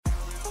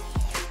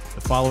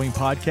The following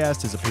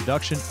podcast is a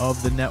production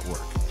of the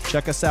network.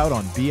 Check us out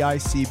on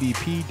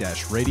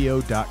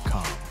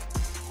bicbp-radio.com.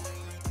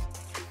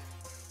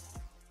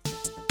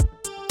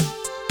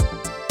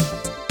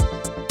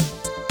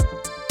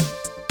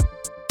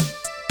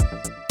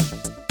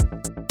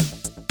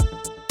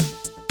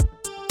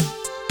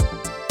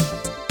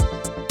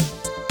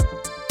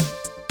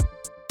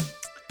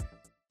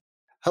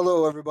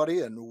 Hello,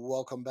 everybody, and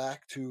welcome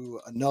back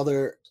to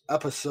another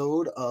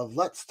episode of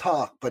Let's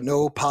Talk, but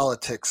no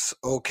politics,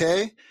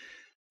 okay?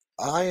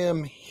 I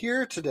am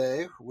here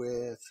today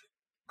with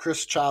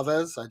Chris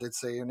Chavez. I did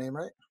say your name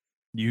right?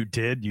 You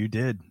did.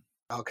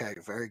 Okay,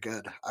 very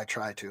good. I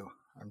try to.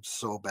 I'm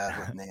so bad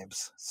with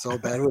names.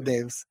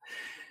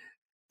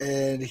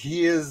 And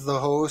he is the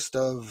host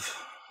of,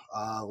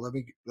 I'm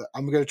going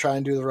to try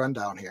and do the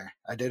rundown here.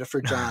 I did it for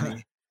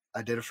Johnny.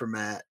 I did it for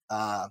Matt.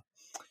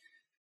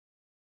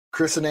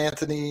 Chris and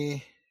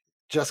Anthony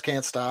Just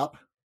Can't Stop.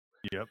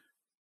 Yep.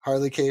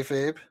 Harley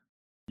Kayfabe.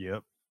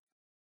 Yep.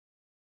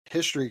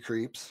 History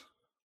Creeps.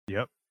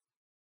 Yep.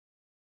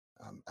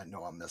 I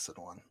know I'm missing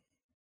one.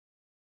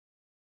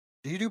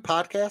 Do you do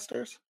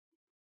podcasters?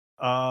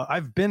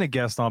 I've been a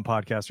guest on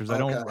podcasters.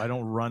 Okay. I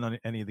don't run on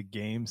any of the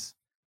games.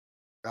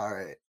 All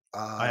right.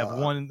 I have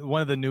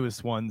one of the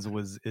newest ones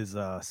is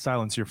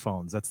Silence Your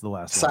Phones. That's the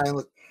last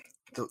one.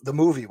 The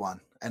movie one.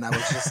 And I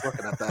was just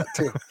looking at that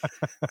too.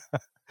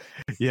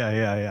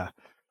 Yeah.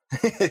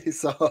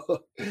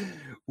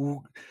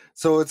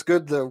 So it's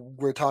good that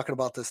we're talking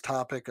about this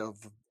topic of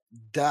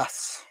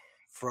deaths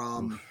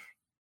from,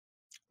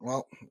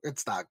 well,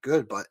 it's not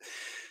good, but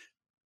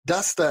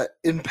deaths that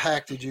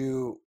impacted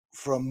you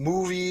from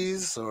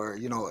movies or,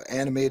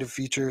 animated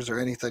features or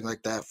anything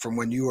like that from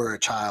when you were a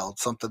child,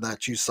 something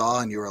that you saw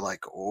and you were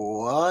like,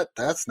 what?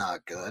 That's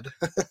not good.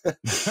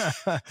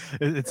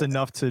 It's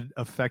enough to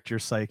affect your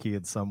psyche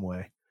in some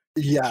way.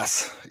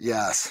 Yes.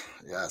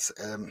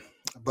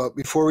 But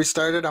before we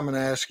started, I'm going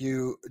to ask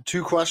you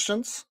two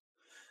questions.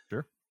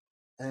 Sure.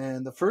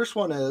 And the first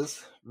one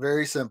is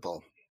very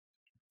simple.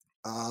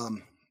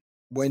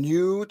 When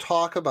you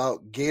talk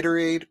about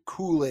Gatorade,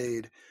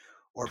 Kool-Aid,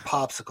 or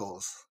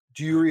popsicles,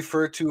 do you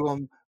refer to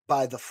them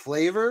by the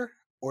flavor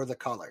or the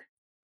color?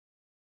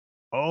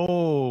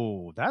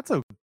 Oh, that's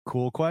a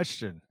cool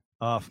question.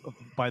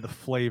 By the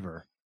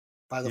flavor.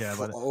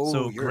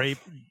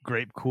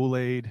 Grape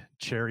Kool-Aid,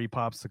 cherry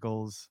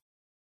popsicles,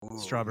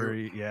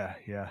 strawberry. Yeah.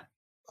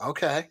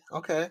 Okay,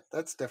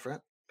 that's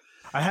different.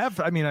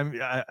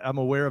 I'm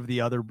aware of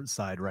the other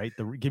side, right?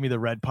 Give me the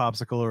red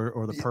popsicle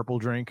or the purple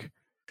drink.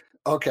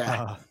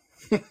 Okay.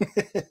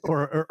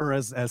 Or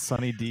as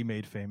Sunny D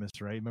made famous,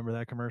 right? Remember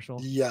that commercial?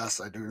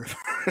 Yes, I do remember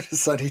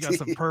Sunny D. Got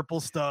some purple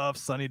stuff,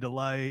 Sunny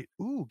Delight.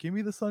 Ooh, give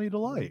me the Sunny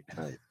Delight.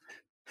 Right.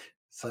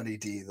 Sunny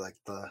D, like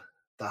the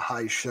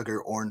high sugar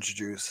orange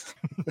juice.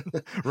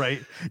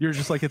 Right. You're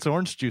just like, it's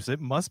orange juice. It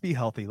must be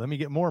healthy. Let me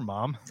get more,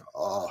 Mom.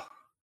 Oh,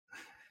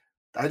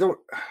 I don't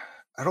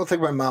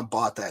think my mom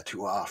bought that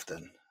too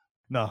often.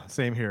 No,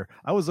 same here.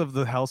 I was of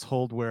the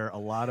household where a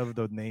lot of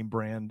the name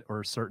brand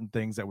or certain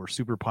things that were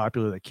super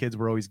popular that kids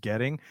were always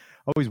getting,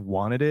 always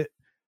wanted it,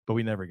 but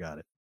we never got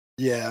it.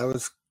 Yeah,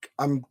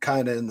 I'm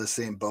kind of in the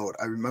same boat.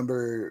 I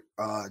remember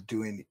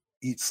doing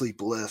Eat Sleep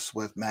Bliss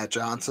with Matt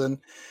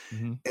Johnson.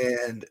 Mm-hmm.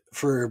 And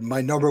for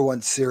my number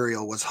one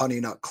cereal was Honey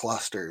Nut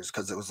Clusters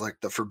because it was like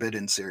the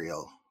forbidden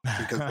cereal.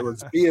 Because it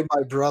was me and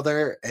my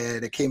brother,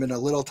 and it came in a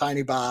little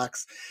tiny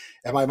box.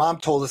 And my mom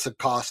told us it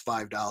cost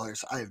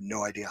 $5. I have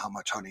no idea how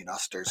much Honey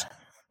Nusters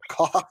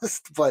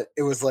cost, but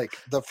it was like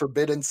the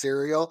forbidden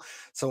cereal.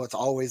 So it's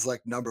always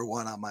like number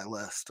one on my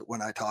list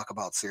when I talk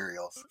about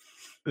cereals.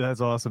 That's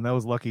awesome. That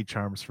was Lucky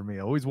Charms for me.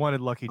 I always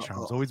wanted Lucky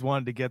Charms. Always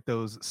wanted to get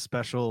those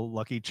special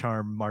Lucky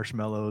Charm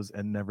marshmallows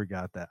and never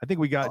got that. I think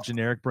we got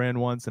generic brand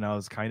once and I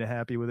was kind of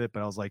happy with it,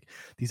 but I was like,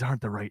 these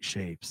aren't the right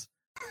shapes.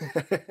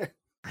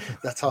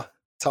 That's how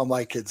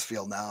my kids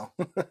feel now.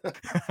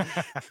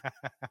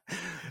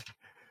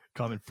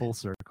 Coming full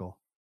circle.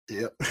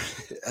 Yep.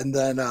 And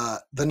then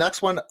the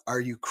next one,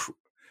 are you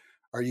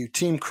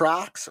team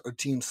Crocs or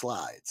team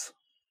Slides?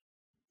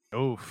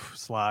 Oh,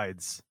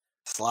 Slides.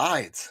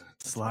 Slides.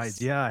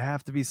 Yeah, I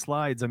have to be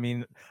Slides. I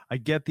mean, I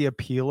get the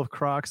appeal of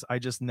Crocs. I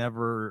just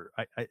never,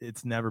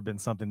 it's never been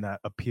something that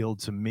appealed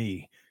to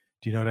me.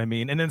 Do you know what I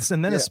mean? And then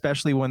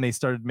especially when they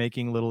started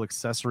making little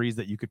accessories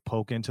that you could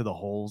poke into the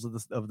holes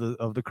of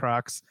the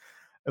Crocs,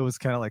 it was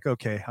kind of like,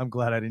 okay, I'm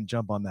glad I didn't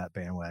jump on that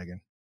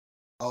bandwagon.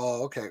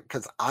 Oh, okay.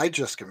 Because I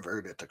just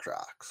converted to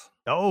Crocs.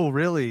 Oh,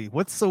 really?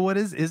 What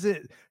is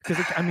it? Because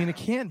it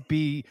can't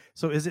be.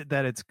 So is it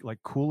that it's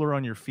like cooler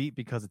on your feet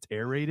because it's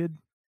aerated?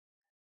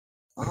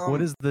 Like,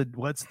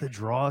 what's the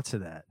draw to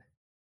that?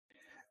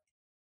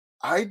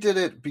 I did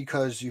it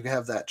because you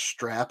have that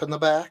strap in the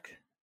back.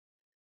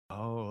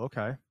 Oh,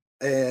 okay.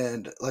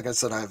 And like I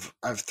said, I've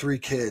three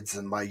kids,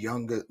 and my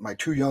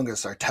two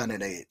youngest are 10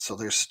 and 8, so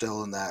they're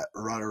still in that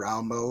run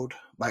around mode.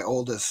 My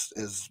oldest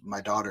is my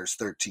daughter's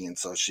 13,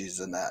 so she's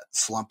in that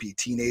slumpy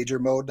teenager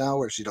mode now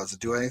where she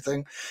doesn't do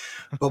anything.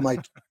 But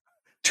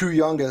two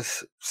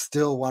youngest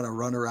still want to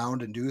run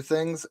around and do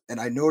things. And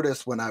I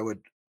noticed when I would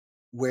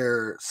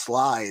wear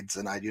slides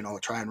and I'd,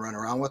 try and run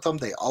around with them,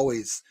 they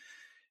always,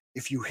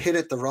 if you hit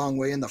it the wrong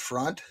way in the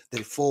front,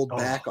 they fold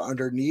back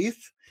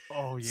underneath.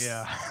 Oh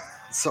yeah.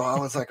 So I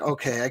was like,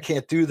 okay, I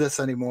can't do this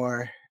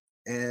anymore.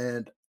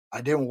 And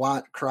I didn't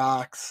want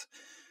Crocs.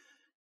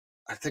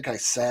 I think I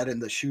sat in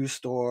the shoe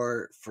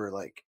store for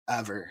like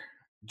ever,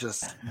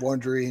 just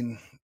wondering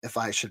if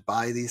I should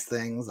buy these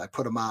things. I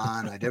put them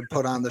on. I didn't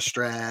put on the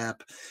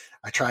strap.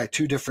 I tried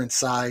 2 different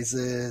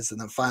sizes. And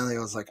then finally I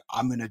was like,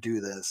 I'm going to do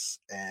this.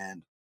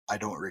 And I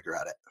don't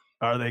regret it.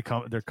 Are they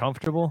they're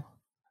comfortable?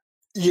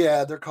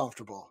 Yeah, they're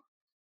comfortable.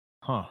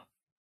 Huh.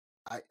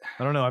 I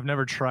don't know. I've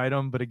never tried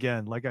them, but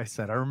again, like I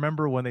said, I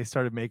remember when they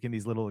started making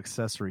these little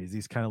accessories,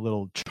 these kind of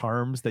little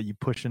charms that you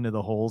push into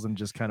the holes and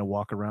just kind of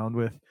walk around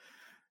with.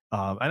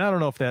 And I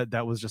don't know if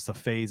that was just a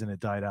phase and it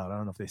died out. I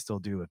don't know if they still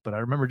do it, but I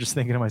remember just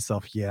thinking to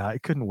myself, yeah, I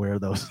couldn't wear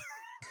those.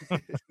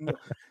 No,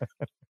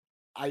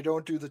 I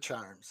don't do the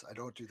charms.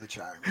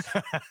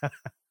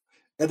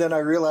 And then I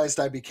realized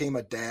I became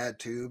a dad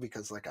too,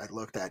 because like I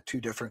looked at 2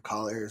 different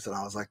colors and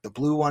I was like, the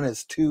blue one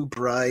is too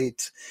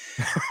bright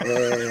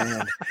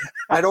and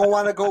I don't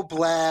want to go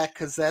black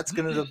because that's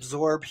going to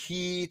absorb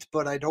heat,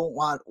 but I don't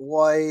want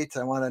white.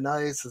 I want a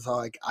nice.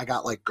 So I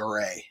got like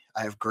gray.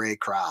 I have gray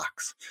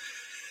Crocs.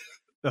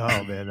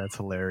 Oh man, that's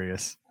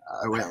hilarious.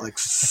 I went like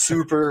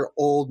super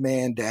old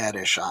man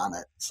daddish on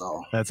it.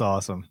 So that's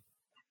awesome.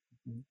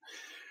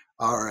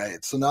 All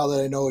right. So now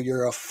that I know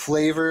you're a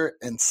flavor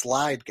and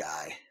slide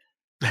guy.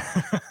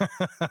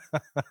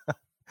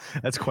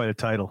 That's quite a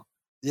title.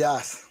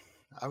 Yes.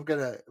 I'm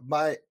gonna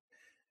my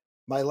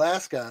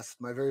last guest,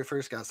 my very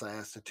first guest I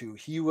asked it to,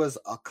 he was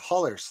a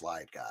color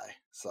slide guy.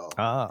 So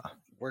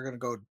we're gonna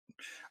go.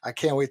 I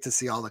can't wait to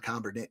see all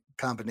the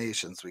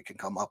combinations we can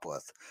come up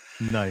with.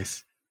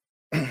 Nice.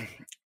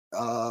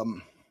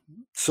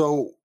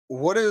 So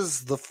what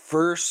is the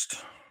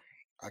first,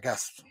 I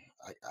guess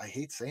I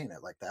hate saying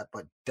it like that,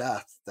 but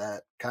death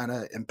that kind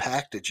of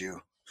impacted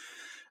you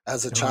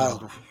as a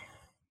child?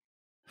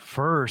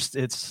 First,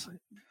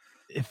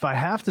 if I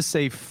have to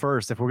say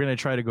first, if we're going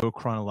to try to go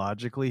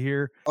chronologically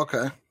here,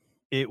 okay,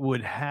 it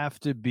would have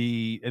to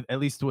be at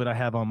least what I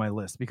have on my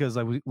list, because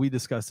we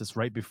discussed this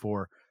right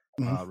before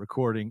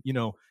recording.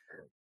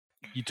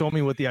 You told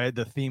me what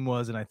the theme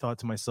was, and I thought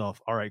to myself,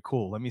 all right,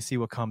 cool, let me see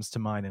what comes to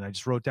mind. And I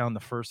just wrote down the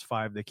first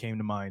 5 that came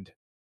to mind.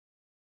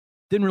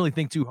 Didn't really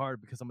think too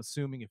hard because I'm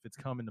assuming if it's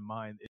coming to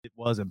mind, it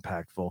was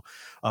impactful.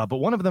 But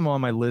one of them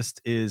on my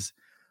list is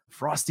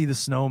Frosty the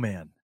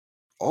Snowman.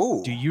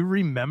 Oh, do you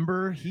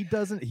remember? He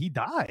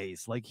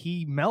dies. Like,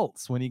 he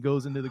melts when he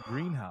goes into the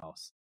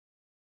greenhouse.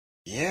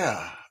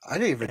 Yeah, I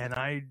didn't even. And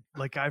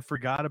I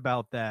forgot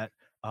about that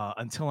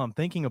until I'm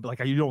thinking of, like,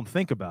 you don't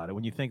think about it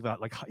when you think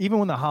about, like, even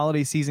when the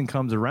holiday season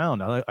comes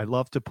around. I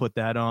love to put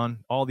that on,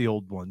 all the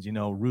old ones,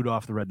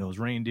 Rudolph the Red-Nosed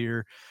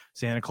Reindeer,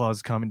 Santa Claus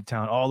is Coming to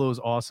Town, all those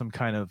awesome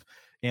kind of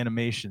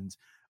animations.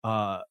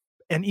 And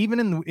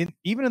even in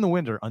the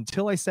winter,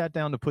 until I sat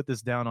down to put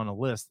this down on a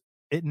list,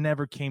 it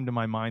never came to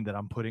my mind that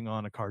I'm putting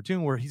on a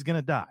cartoon where he's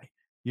gonna die.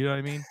 You know what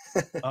I mean?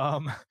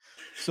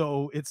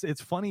 So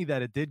it's funny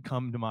that it did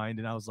come to mind,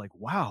 and I was like,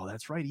 wow,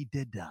 that's right, he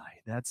did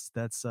die.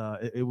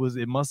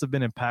 It must have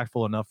been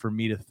impactful enough for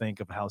me to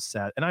think of how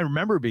sad. And I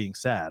remember being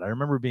sad. I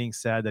remember being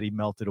sad that he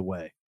melted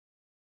away.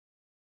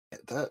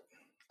 That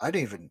I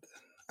didn't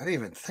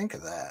even think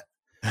of that.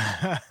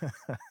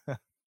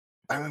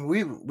 I mean,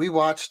 we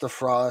watched the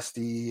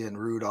Frosty and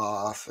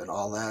Rudolph and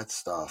all that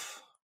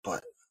stuff,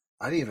 but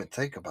I didn't even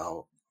think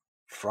about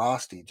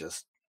Frosty. He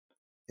just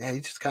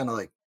kind of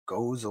like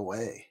goes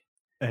away.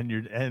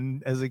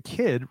 And as a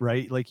kid,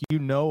 right, like,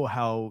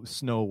 how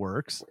snow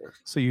works,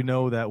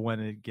 so that when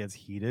it gets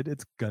heated,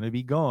 it's gonna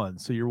be gone.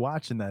 So you're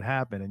watching that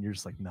happen, and you're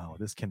just like, no,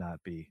 this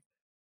cannot be.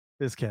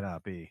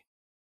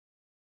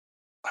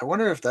 I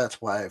wonder if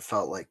that's why I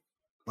felt like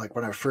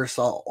when I first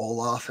saw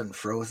Olaf and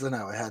Frozen,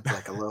 I had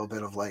like a little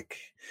bit of like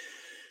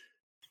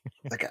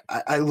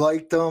I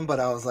liked them, but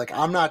I was like,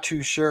 I'm not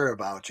too sure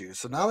about you.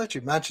 So now that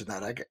you mentioned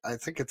that, I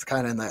think it's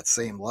kind of in that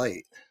same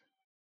light.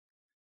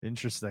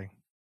 Interesting.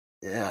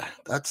 Yeah,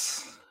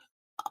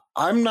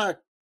 I'm not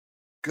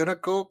gonna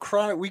go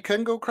we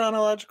can go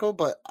chronological,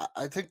 but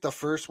I think the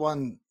first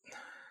one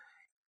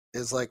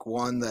is like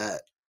one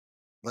that,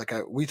 like,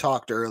 we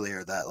talked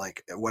earlier, that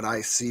like when I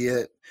see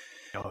it,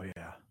 oh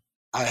yeah,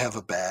 I have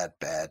a bad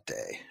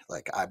day.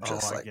 Like, I'm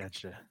just I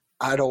get you.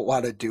 I don't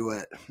want to do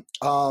it.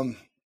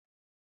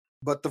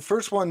 But the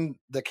first one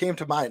that came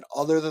to mind,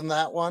 other than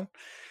that one,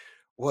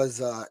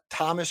 was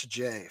Thomas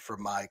J.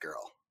 from My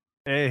Girl.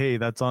 Hey,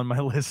 that's on my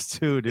list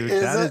too, dude.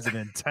 That is an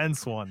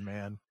intense one,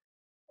 man.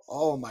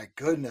 Oh my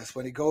goodness.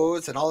 When he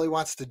goes and all he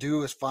wants to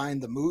do is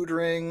find the mood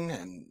ring,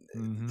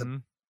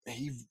 and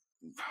he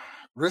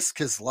risks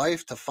his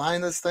life to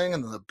find this thing,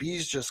 and then the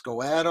bees just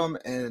go at him,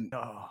 and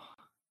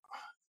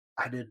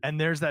I did. And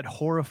there's that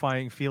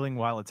horrifying feeling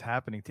while it's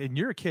happening. And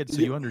you're a kid,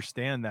 so you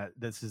understand that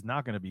this is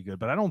not going to be good.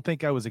 But I don't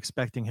think I was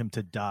expecting him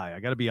to die. I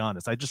got to be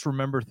honest. I just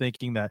remember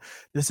thinking that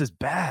this is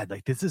bad.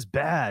 Like, this is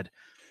bad.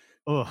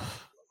 Ugh.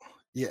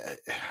 Yeah.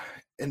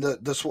 And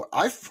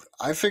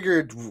I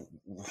figured,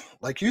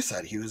 like you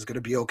said, he was going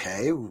to be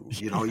okay.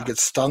 You know, he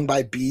gets stung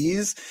by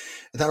bees.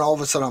 And then all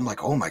of a sudden I'm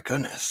like, oh my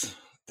goodness,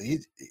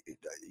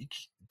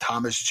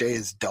 Thomas J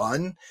is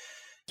done.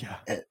 Yeah.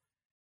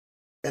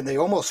 And they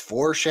almost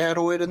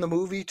foreshadow it in the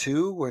movie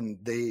too, when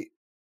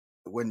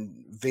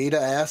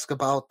Veda asks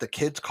about the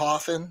kid's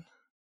coffin.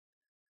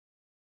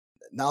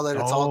 Now that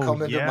it's all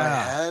come into my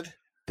head.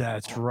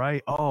 That's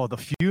right. Oh, the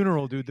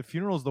funeral, dude. The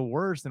funeral's the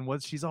worst.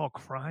 And she's all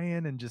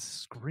crying and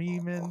just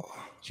screaming.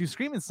 She was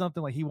screaming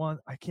something like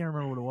I can't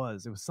remember what it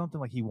was. It was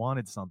something like he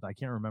wanted something. I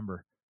can't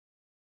remember.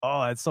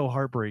 Oh, it's so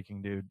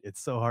heartbreaking, dude.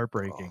 It's so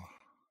heartbreaking.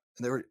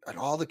 And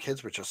all the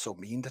kids were just so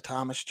mean to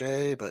Thomas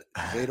J, but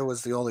Veda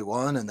was the only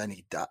one, and then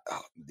he died.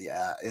 Oh,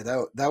 yeah,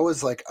 that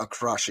was like a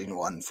crushing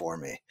one for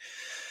me.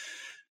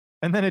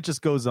 And then it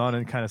just goes on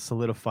and kind of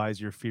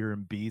solidifies your fear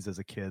in bees as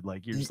a kid.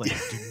 Like, you're just like,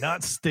 do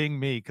not sting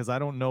me because I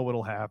don't know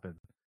what'll happen.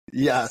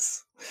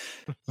 Yes.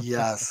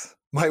 Yes.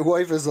 My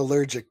wife is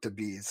allergic to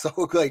bees. So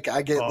like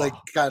I get like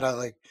kind of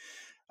like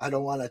I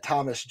don't want a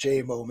Thomas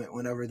J moment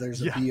whenever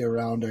there's a bee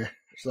around her.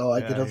 So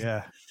I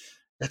get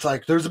it's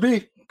like, there's a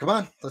bee. Come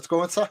on, let's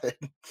go inside.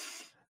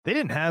 They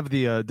didn't have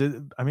the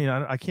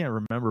I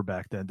can't remember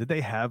back then. Did they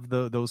have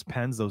those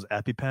pens, those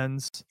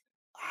EpiPens?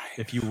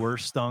 If you were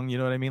stung, you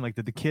know what I mean? Like,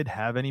 did the kid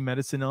have any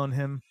medicine on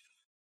him?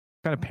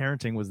 What kind of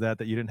parenting was that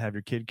you didn't have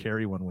your kid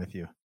carry one with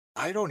you?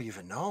 I don't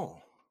even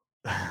know.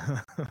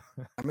 I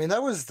mean,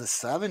 that was the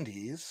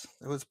 70s.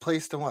 It was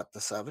placed in what, the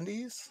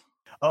 70s?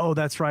 Oh,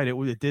 that's right.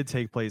 It did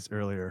take place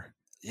earlier.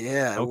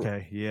 Yeah.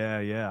 Okay.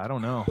 Yeah. I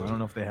don't know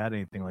if they had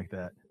anything like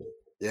that.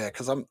 Yeah,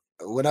 because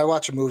when I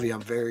watch a movie,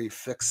 I'm very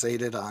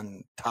fixated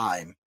on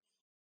time,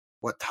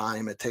 what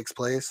time it takes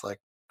place. Like,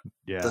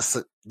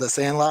 the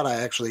Sandlot, I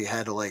actually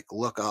had to like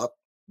look up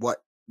what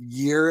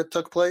year it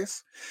took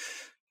place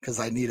because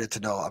I needed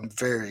to know. I'm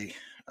very,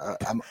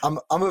 I'm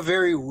a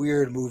very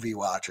weird movie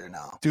watcher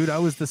now, dude. I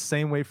was the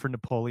same way for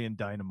Napoleon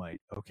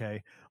Dynamite.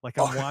 Okay, like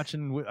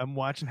I'm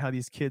watching how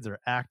these kids are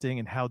acting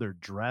and how they're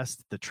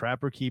dressed, the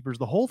Trapper Keepers,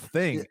 the whole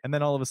thing, and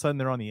then all of a sudden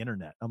they're on the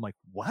internet. I'm like,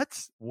 what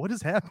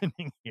is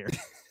happening here?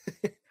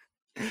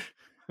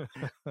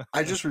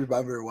 I just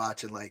remember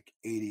watching like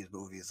 80s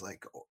movies,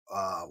 like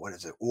what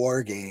is it,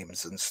 War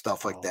Games and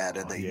stuff like that,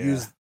 and they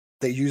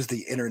use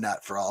the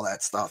internet for all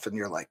that stuff, and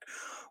you're like,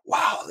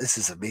 wow, this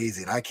is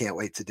amazing, I can't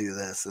wait to do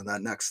this. And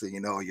then next thing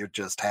you know, you're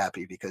just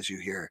happy because you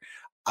hear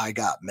I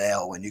got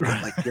mail when you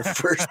get like your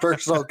first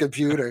personal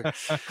computer.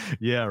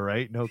 Yeah,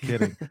 right, no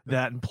kidding.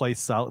 That and play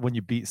when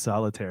you beat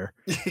Solitaire.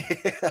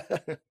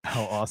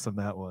 How awesome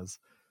that was.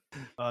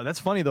 That's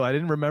funny though. I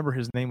didn't remember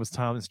his name was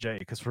Thomas J,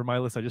 because for my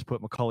list I just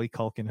put Macaulay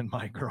Culkin and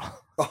My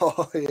Girl.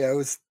 Oh yeah, it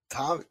was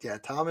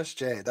Thomas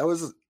J. That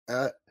was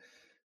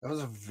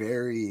a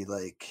very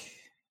like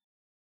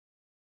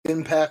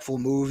impactful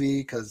movie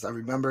because I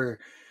remember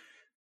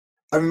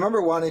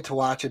wanting to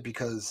watch it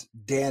because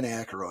Dan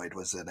Aykroyd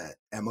was in it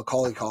and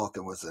Macaulay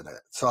Culkin was in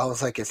it. So I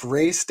was like, if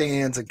Ray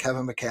Stantz and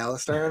Kevin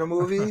McAllister are in a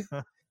movie,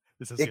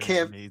 it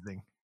can't be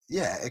amazing.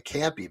 Yeah, it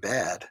can't be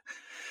bad.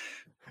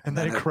 And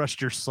then it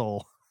crushed your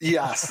soul.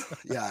 Yes.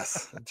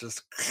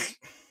 Just.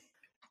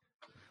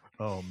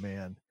 Oh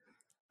man.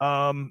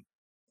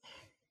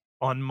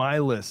 On my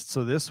list,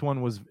 so this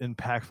one was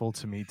impactful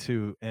to me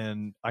too,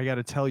 and I got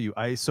to tell you,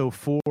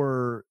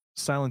 for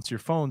Silence Your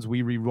Phones,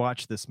 we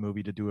rewatched this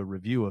movie to do a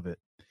review of it.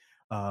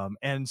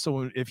 And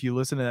so if you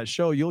listen to that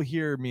show, you'll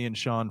hear me and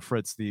Sean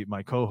Fritz,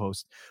 my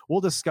co-host, we'll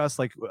discuss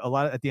like a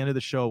lot at the end of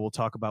the show. We'll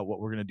talk about what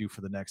we're going to do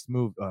for the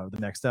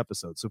next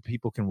episode, so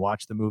people can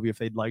watch the movie if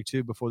they'd like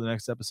to before the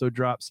next episode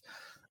drops.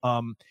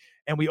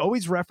 And we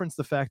always reference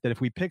the fact that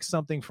if we pick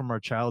something from our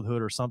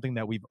childhood or something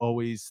that we've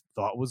always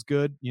thought was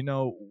good,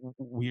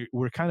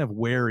 we're kind of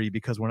wary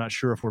because we're not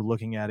sure if we're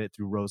looking at it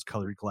through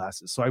rose-colored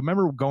glasses. So I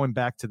remember going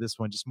back to this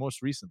one just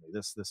most recently,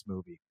 this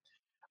movie.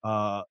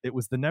 It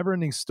was The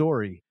Neverending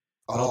Story.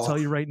 But I'll tell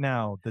you right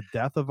now, the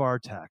death of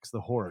Artax,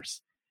 the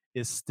horse,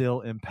 is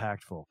still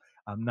impactful.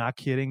 I'm not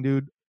kidding,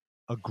 dude.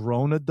 A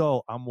grown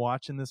adult, I'm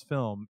watching this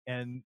film,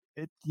 and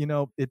it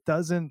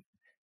doesn't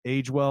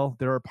age well.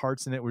 There are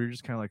parts in it where you're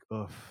just kind of like,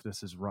 ugh,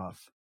 this is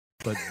rough.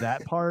 But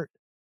that part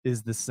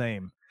is the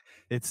same.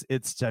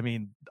 I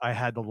mean, I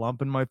had the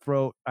lump in my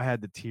throat, I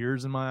had the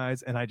tears in my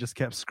eyes, and I just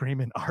kept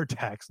screaming,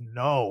 Artax,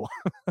 no.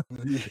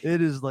 It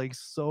is like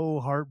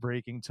so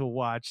heartbreaking to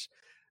watch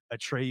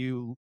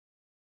Atreyu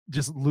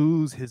just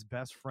lose his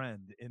best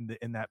friend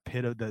in that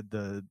pit of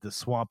the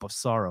swamp of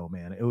sorrow,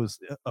 man.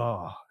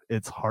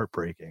 It's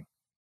heartbreaking.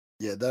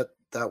 Yeah,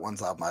 that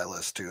one's on my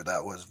list too.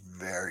 That was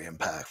very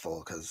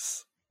impactful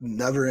because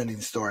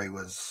Neverending Story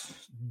was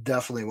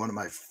definitely one of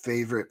my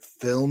favorite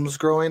films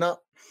growing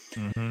up.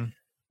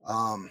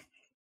 Mm-hmm.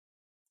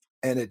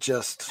 And it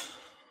just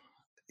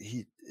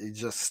he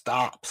just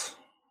stops,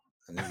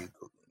 and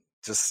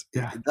Just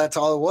Yeah. that's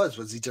all it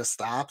was he just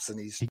stops and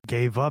he's He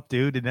gave up,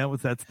 dude, and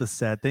that's the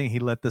sad thing. He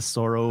let the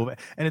sorrow,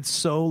 and it's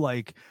so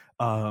like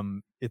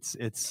it's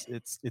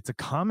a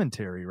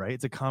commentary, right?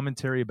 It's a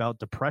commentary about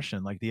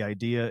depression. Like the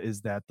idea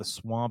is that the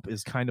swamp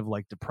is kind of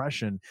like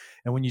depression,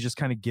 and when you just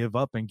kind of give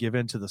up and give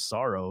in to the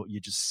sorrow, you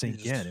just you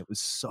sink in. just It was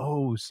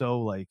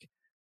so like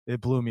it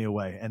blew me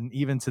away, and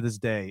even to this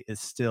day,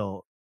 it's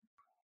still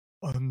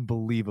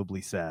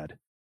unbelievably sad.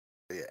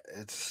 yeah,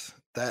 it's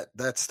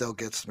that still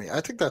gets me.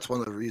 I think that's one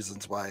of the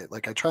reasons why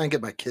like I try and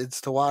get my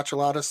kids to watch a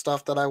lot of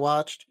stuff that I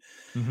watched,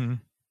 Hmm.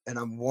 and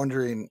I'm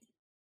wondering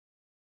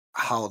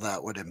how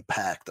that would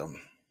impact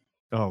them.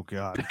 Oh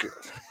God.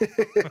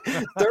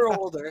 They're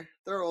older,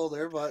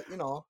 but you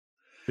know,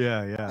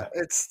 Yeah, yeah.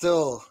 it's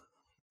still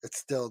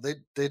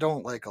they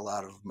don't like a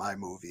lot of my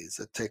movies.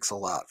 It takes a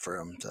lot for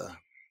them to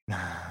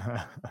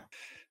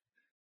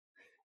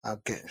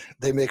okay.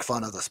 They make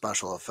fun of the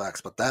special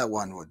effects, but that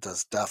one would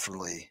just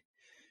definitely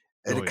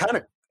and Oh it yeah.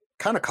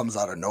 kind of comes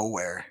out of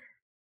nowhere.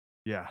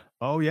 Yeah.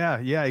 Oh yeah.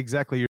 Yeah,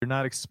 exactly. You're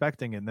not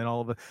expecting it. And then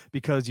all of it,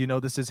 because you know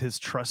this is his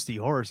trusty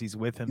horse. He's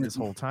with him this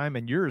whole time.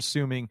 And you're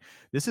assuming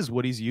this is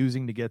what he's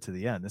using to get to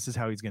the end. This is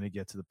how he's going to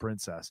get to the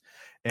princess.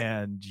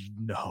 And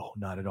no,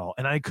 not at all.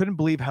 And I couldn't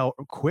believe how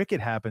quick it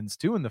happens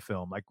too in the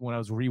film. Like when I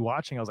was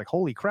rewatching, I was like,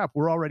 holy crap,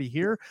 we're already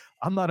here.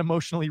 I'm not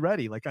emotionally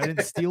ready. Like I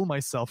didn't steel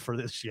myself for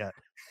this yet.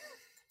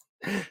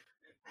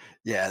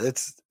 Yeah,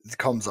 it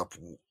comes up.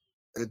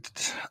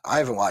 I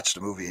haven't watched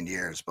a movie in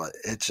years, but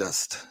it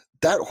just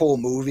that whole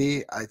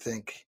movie I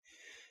think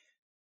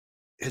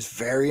is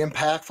very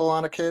impactful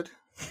on a kid.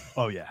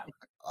 Oh yeah.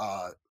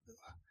 Uh,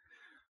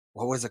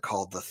 what was it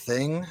called? The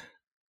Thing.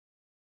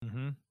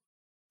 Hmm.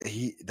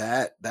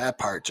 That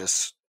part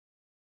just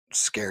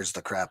scares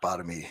the crap out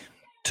of me.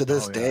 To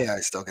this Oh yeah. day, I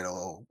still get a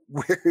little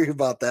weary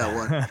about that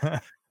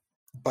one.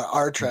 But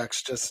our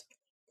tracks just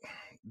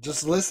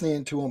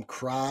listening to him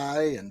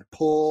cry and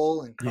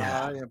pull and Yeah.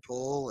 cry and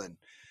pull and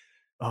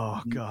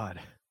Oh God.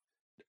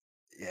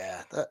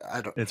 yeah, that,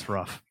 I don't. It's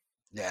rough.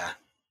 Yeah.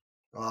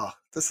 Oh,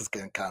 this is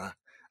getting kind of.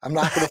 I'm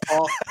not gonna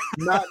fall.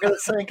 I'm not gonna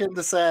sink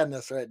into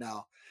sadness right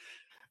now.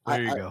 I,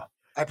 There you I go.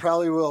 I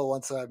probably will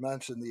once I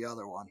mention the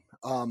other one.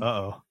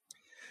 Uh-oh.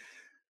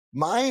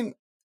 Mine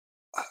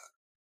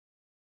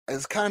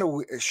is kind of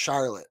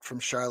Charlotte from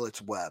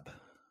Charlotte's Web.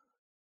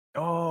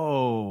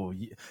 Oh,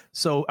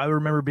 so I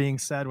remember being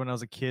sad when I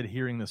was a kid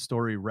hearing the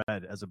story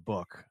read as a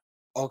book.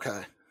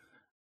 Okay,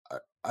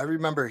 I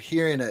remember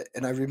hearing it,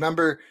 and I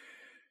remember,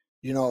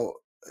 you know,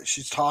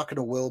 she's talking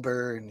to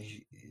Wilbur, and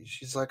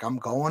she's like, "I'm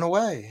going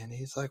away," and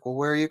he's like, "Well,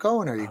 where are you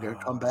going? Are you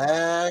gonna come Oh.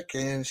 back?"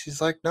 And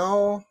she's like,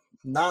 "No,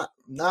 not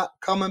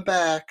coming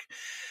back."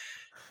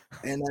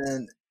 And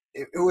then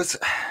it was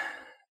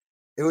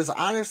it was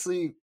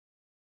honestly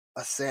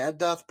a sad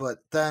death, but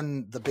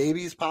then the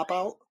babies pop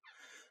out.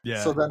 So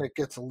Yeah. then it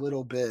gets a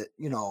little bit,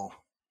 you know,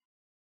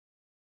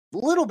 a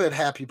little bit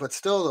happy, but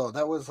still though,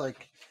 that was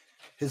like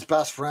his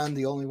best friend,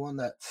 the only one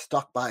that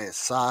stuck by his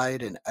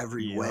side in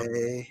every Yep.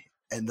 way.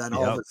 And then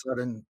all of Yep. a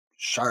sudden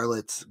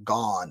Charlotte's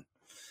gone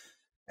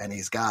and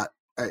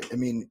I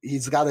mean,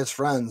 he's got his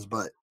friends,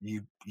 but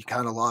you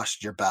kind of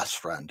lost your best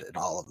friend in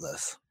all of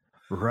this.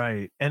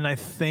 Right. And I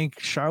think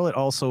Charlotte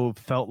also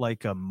felt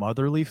like a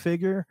motherly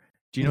figure.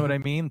 Do you know what Mhm. I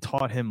mean?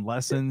 Taught him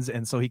lessons,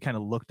 and so he kind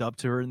of looked up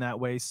to her in that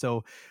way.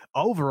 So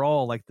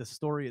overall, like the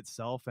story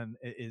itself, and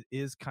it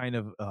is kind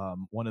of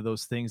one of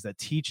those things that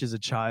teaches a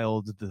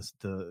child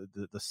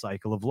the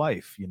cycle of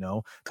life. You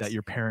know that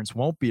your parents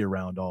won't be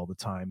around all the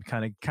time.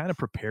 Kind of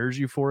prepares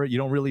you for it. You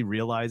don't really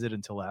realize it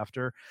until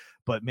after.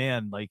 But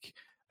man, like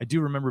I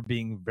do remember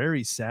being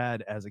very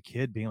sad as a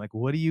kid, being like,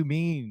 "What do you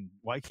mean?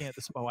 Why can't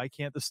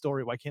the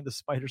story? Why can't the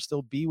spider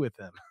still be with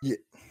him?" Yeah,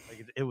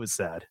 Like it was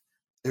sad.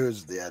 it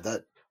was yeah,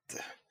 that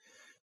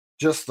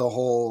just the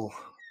whole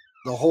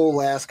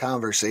last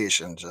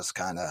conversation just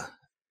kind of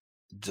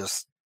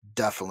just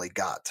definitely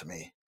got to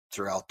me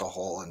throughout the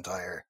whole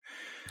entire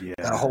that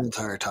Yeah. whole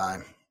entire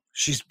time.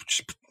 She's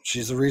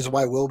the reason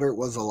why Wilbert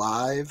was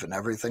alive and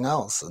everything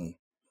else, and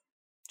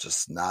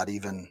just not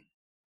even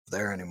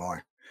there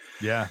anymore.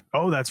 Yeah.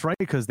 Oh, that's right.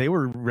 Because they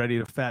were ready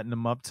to fatten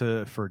him up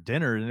to for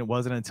dinner, and it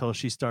wasn't until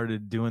she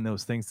started doing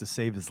those things to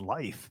save his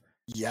life.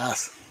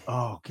 Yes.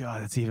 Oh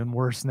God, it's even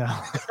worse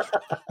now.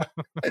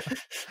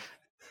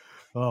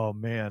 Oh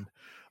man.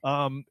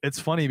 It's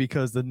funny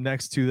because the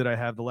next two that I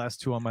have, the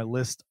last two on my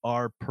list,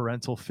 are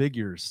parental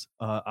figures.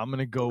 I'm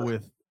gonna go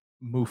with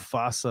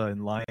Mufasa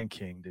and Lion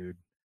King, dude.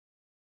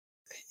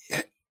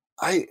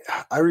 I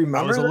I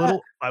remember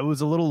that. I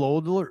was a little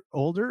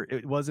older.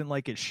 It wasn't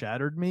like it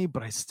shattered me,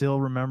 but I still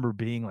remember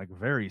being like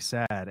very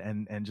sad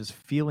and just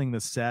feeling the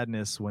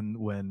sadness when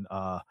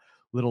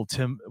little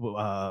Tim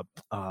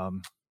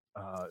um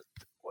uh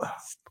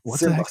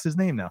what's the Simba. heck's his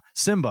name now?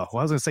 Simba.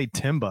 Well, I was gonna say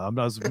Timba.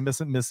 I was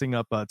missing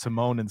up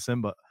Timon and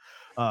Simba.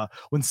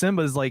 When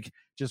Simba is like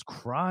just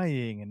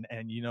crying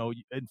and you know,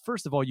 and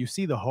first of all, you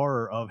see the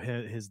horror of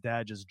his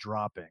dad just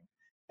dropping,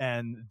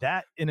 and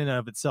that in and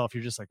of itself,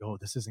 you're just like, oh,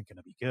 this isn't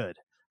gonna be good.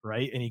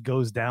 right? And he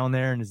goes down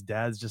there and his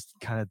dad's just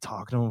kind of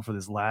talking to him for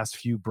this last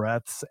few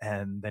breaths,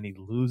 and then he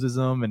loses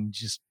him, and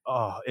just,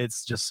 oh,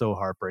 it's just so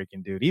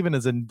heartbreaking, dude. Even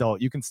as an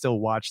adult, you can still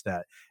watch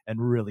that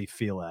and really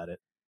feel at it.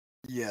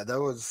 Yeah, that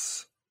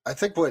was, I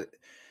think, what,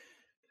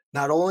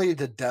 not only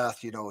the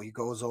death, you know, he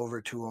goes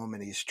over to him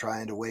and he's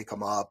trying to wake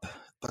him up,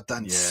 but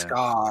then Yeah.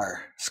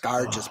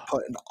 Scar just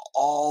putting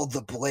all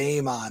the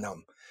blame on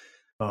him.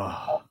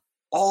 Oh,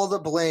 All the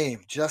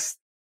blame, just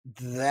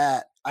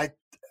that.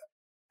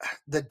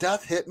 The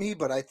death hit me,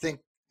 but I think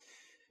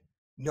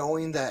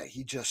knowing that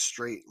he just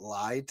straight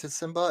lied to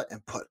Simba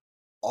and put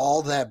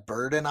all that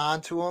burden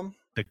onto him,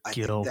 the I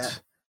think guilt.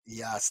 that,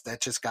 yes, that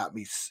just got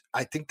me.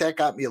 I think that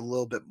got me a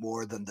little bit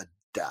more than the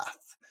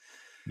death.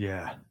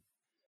 Yeah.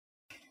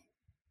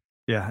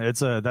 Yeah,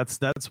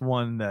 that's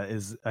one that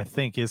is, I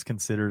think, is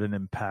considered an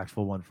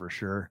impactful one for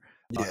sure.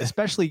 Yeah.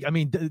 Especially, I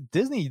mean,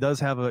 Disney does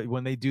have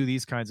when they do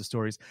these kinds of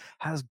stories,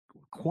 has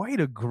quite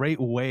a great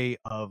way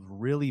of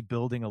really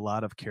building a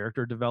lot of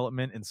character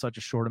development in such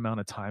a short amount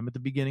of time at the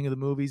beginning of the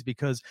movies,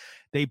 because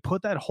they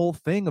put that whole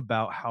thing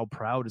about how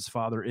proud his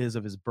father is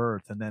of his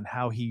birth, and then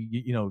how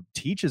he,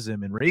 teaches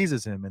him and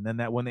raises him, and then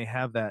that when they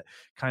have that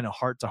kind of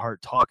heart to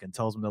heart talk and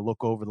tells him to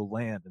look over the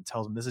land and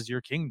tells him this is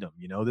your kingdom,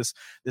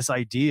 this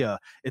idea,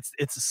 it's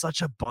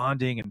such a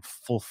bonding and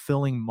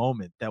fulfilling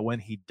moment that when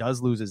he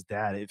does lose his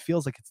dad, it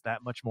feels like it's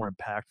that much more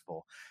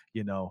impactful.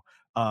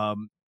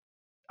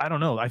 I don't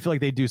know, I feel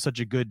like they do such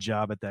a good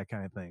job at that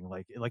kind of thing.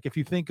 Like if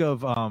you think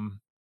of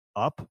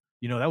Up,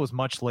 that was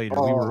much later.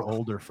 We were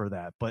older for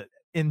that, but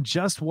in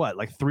just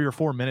like 3 or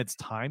 4 minutes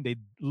time, they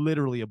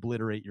literally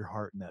obliterate your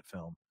heart in that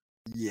film.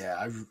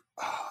 Yeah,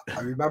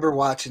 I remember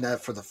watching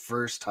that for the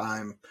first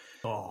time.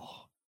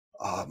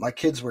 My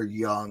kids were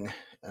young,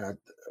 and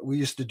we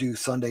used to do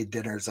Sunday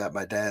dinners at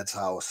my dad's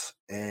house,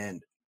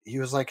 and he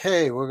was like,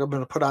 "Hey, we're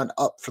going to put on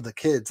Up for the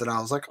kids," and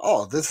I was like,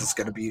 "Oh, this is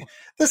going to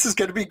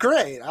be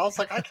great." I was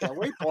like, "I can't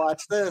wait to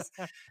watch this."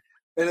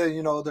 And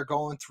then, they're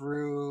going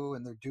through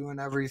and they're doing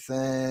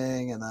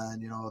everything, and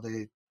then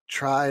they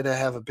try to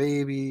have a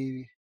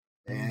baby,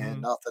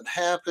 and nothing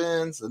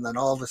happens, and then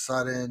all of a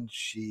sudden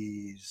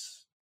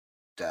she's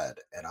dead,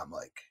 and I'm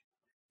like,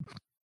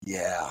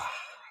 "Yeah,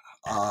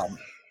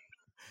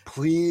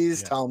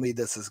 please tell me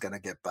this is going to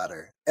get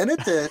better." And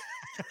it did.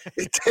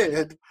 It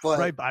did. But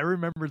right. I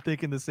remember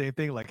thinking the same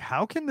thing. Like,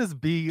 how can this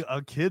be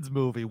a kid's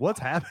movie? What's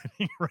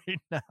happening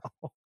right now?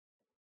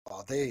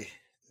 Oh, they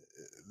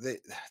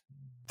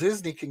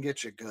Disney can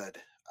get you good.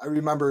 I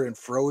remember in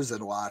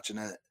Frozen watching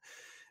it,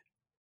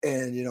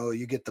 and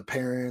you get the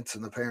parents,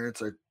 and the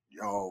parents are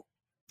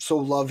so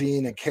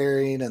loving and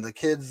caring, and the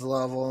kids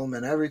love them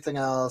and everything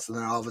else, and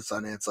then all of a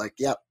sudden it's like,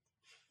 yep,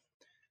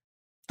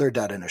 they're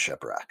dead in a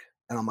shipwreck,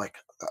 and I'm like,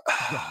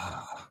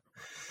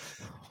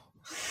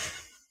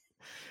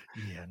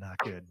 yeah, not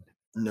good.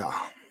 No.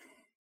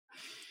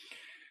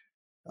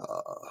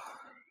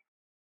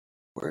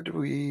 Where do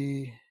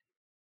we?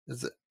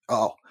 Is it?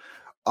 Oh,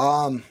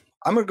 I'm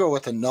gonna go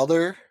with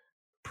another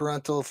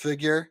parental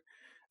figure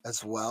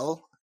as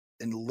well,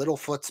 in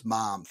Littlefoot's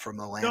mom from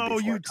The Land Before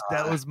Time.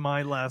 That was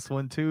my last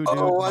one too, dude.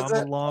 Oh, was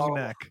Mama it? Long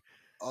Neck.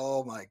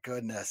 Oh my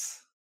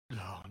goodness.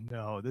 Oh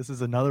no, this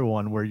is another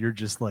one where you're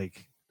just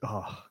like,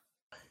 oh.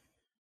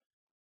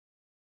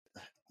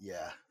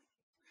 Yeah.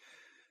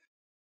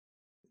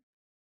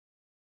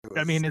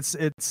 I mean,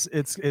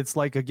 it's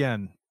like,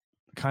 again,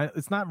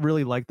 it's not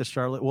really like the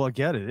Charlotte. Well,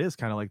 again, it is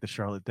kind of like the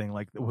Charlotte thing.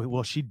 Like,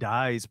 well, she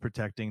dies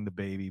protecting the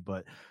baby,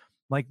 but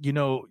like,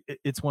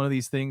 it's one of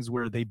these things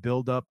where they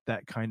build up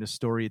that kind of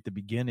story at the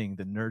beginning,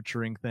 the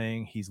nurturing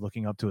thing. He's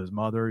looking up to his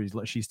mother.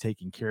 She's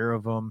taking care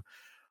of him.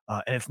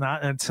 And it's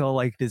not until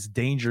like this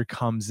danger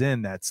comes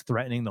in that's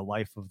threatening the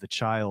life of the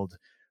child,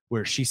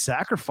 where she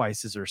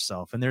sacrifices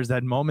herself. And there's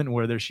that moment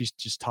where she's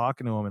just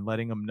talking to him and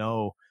letting him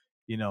know,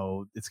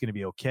 it's going to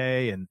be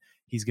okay, and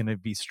he's going to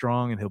be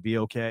strong, and he'll be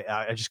okay.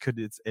 I just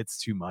it's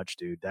too much,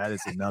 dude. That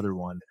is another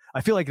one. I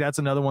feel like that's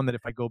another one that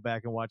if I go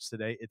back and watch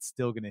today, it's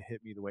still going to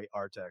hit me the way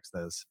Artax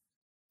does.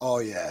 Oh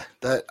yeah.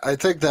 I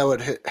think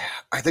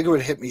it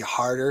would hit me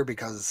harder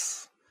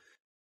because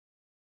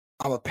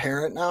I'm a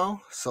parent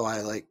now. So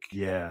I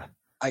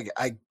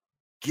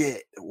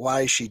get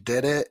why she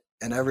did it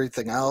and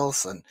everything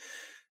else, and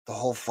the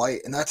whole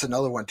fight. And that's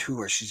another one too,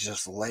 where she's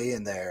just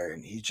laying there,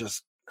 and he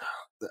just,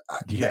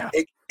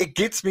 it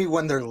gets me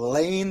when they're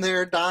laying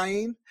there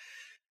dying.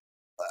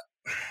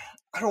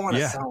 I don't want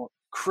to sound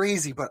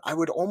crazy, but I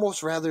would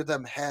almost rather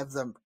them have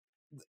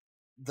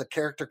the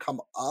character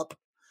come up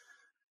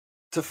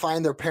to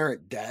find their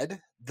parent dead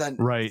than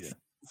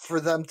for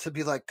them to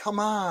be like,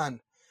 "Come on,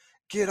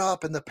 get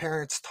up," and the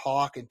parents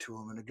talking to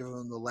him and giving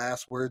him the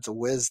last words of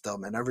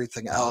wisdom and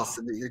everything else,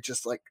 and you're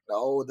just like,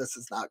 "No, this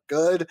is not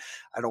good.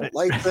 I don't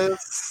like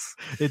this."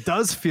 It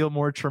does feel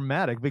more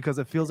traumatic because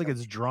it feels like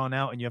it's drawn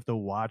out and you have to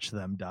watch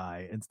them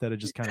die instead of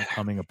just kind of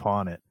coming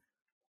upon it.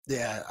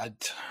 Yeah,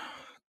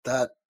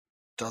 that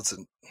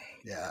doesn't.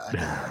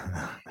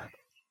 Yeah,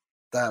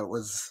 that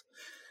was.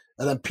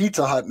 And then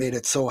Pizza Hut made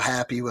it so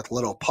happy with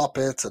little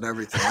puppets and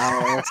everything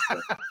else.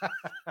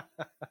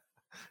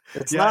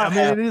 It's Yeah, I not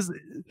mean,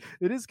 happy.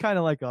 it is kind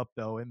of like Up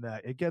though, in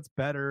that it gets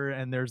better,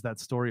 and there's that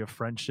story of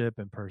friendship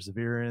and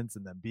perseverance,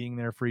 and then being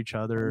there for each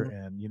other,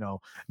 and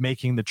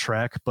making the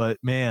trek. But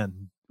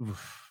man,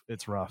 oof,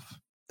 it's rough.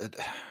 It,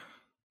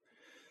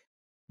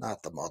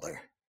 not the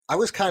mother. I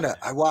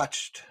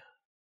watched,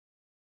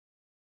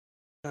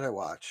 what did I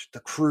watch? The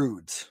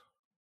Croods.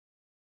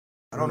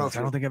 I don't know Roots. if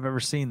I don't you're, think I've ever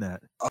seen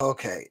that.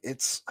 okay.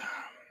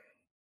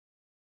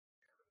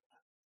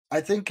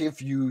 I think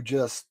if you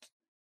just,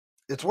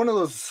 it's one of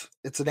those,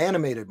 it's an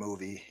animated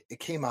movie. It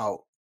came out,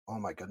 oh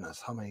my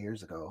goodness, how many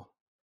years ago?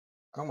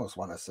 I almost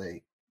want to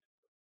say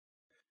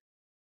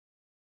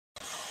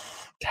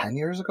 10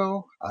 years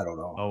ago. I don't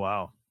know. Oh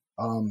wow.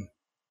 Um,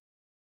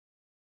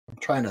 I'm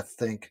trying to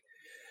think.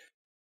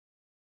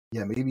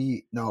 Yeah,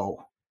 maybe,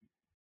 no.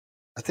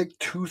 I think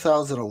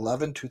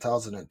 2011,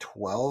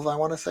 2012, I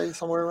want to say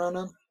somewhere around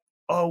then.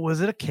 Oh,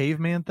 was it a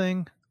caveman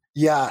thing?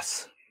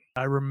 Yes.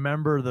 I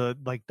remember the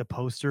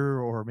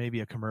poster or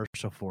maybe a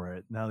commercial for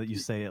it. Now that you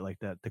say it like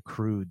that, the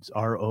Croods,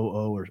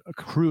 ROO or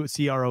Crude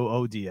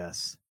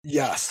CROODS.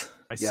 Yes.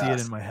 I see it in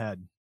Yes. my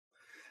head.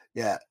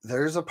 Yeah.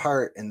 There's a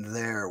part in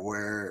there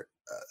where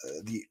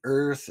the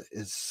earth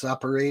is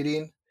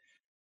separating.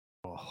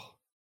 Oh,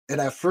 And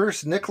at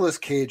first, Nicolas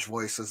Cage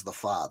voices the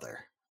father.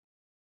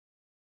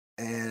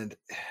 And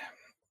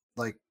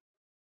like,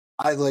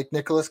 I like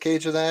Nicolas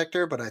Cage as an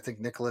actor, but I think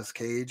Nicolas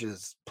Cage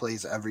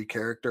plays every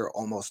character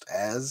almost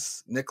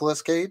as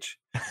Nicolas Cage.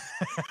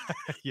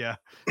 yeah.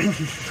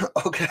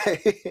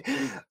 Okay.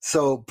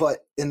 So, but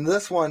in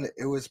this one,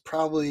 it was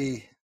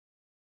probably,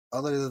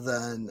 other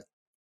than,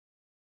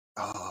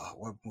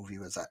 what movie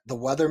was that? The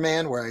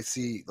Weatherman, where I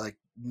see like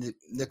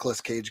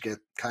Nicolas Cage get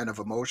kind of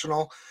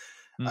emotional.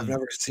 I've Mm.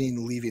 never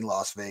seen Leaving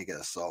Las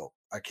Vegas, so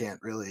I can't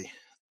really.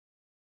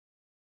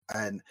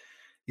 And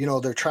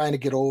they're trying to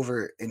get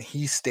over, and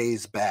he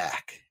stays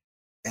back,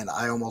 and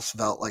I almost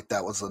felt like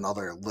that was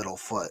another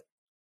Littlefoot,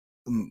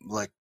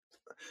 like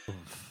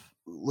Oof.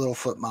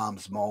 Littlefoot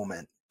mom's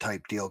moment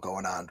type deal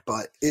going on.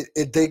 But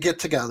they get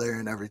together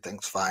and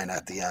everything's fine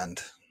at the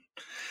end.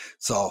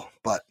 So,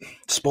 but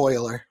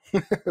spoiler,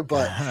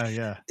 but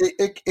yeah.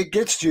 it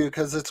gets you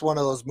because it's one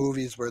of those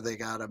movies where they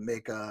gotta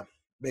make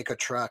a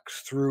trek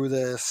through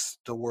this.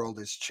 The world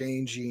is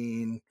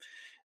changing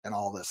and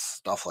all this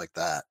stuff like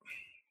that.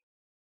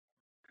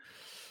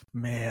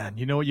 Man,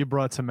 you know what you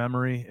brought to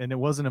memory? And it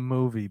wasn't a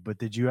movie, but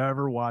did you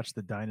ever watch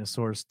the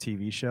Dinosaurs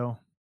TV show?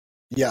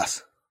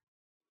 Yes.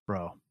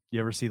 Bro, you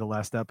ever see the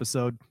last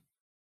episode?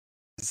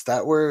 Is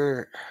that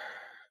where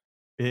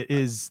It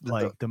is the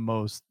like the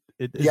most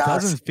it yes.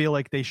 doesn't feel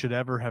like they should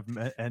ever have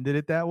ended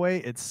it that way.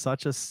 It's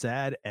such a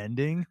sad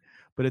ending,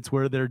 but it's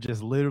where they're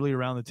just literally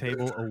around the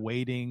table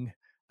awaiting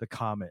the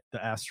comet,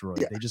 the asteroid.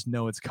 Yeah. They just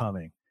know it's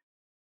coming.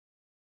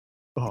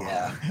 Oh,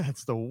 Yeah.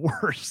 that's the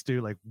worst,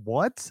 dude. Like,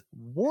 what?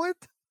 What?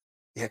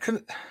 Yeah,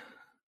 couldn't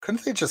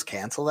they just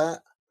cancel that?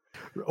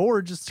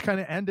 Or just kind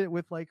of end it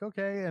with like,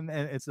 okay, and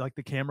it's like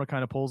the camera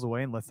kind of pulls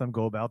away and lets them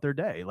go about their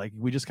day. Like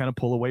we just kind of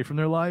pull away from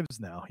their lives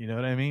now. You know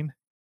what I mean?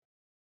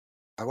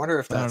 I wonder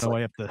if I don't that's know like why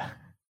you have to.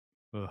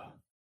 Ugh.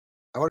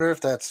 I wonder if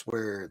that's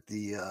where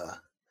the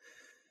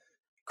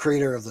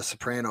creator of The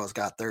Sopranos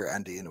got their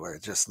ending, where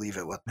just leave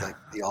it with like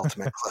the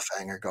ultimate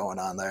cliffhanger going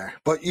on there.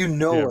 But Yeah,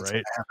 what's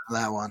right. gonna happen to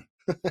that one.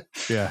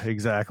 Yeah,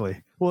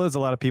 exactly. Well, there's a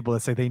lot of people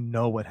that say they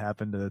know what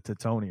happened to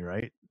Tony,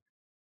 right?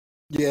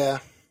 Yeah.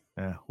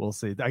 Yeah, we'll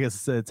see. I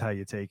guess it's how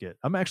you take it.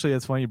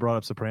 It's funny you brought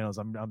up Sopranos.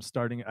 I'm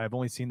starting. I've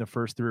only seen the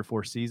first 3 or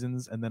 4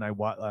 seasons, and then I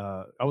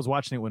was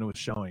watching it when it was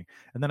showing,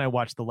 and then I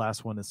watched the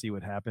last one to see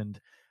what happened.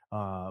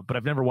 But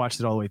I've never watched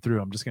it all the way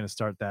through. I'm just going to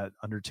start that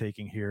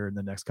undertaking here in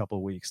the next couple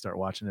of weeks. Start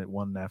watching it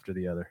one after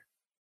the other.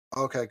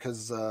 Okay,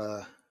 because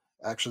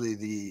actually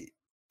the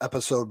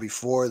episode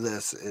before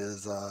this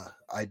is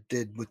I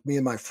did with me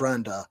and my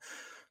friend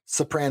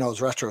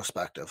Sopranos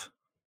retrospective.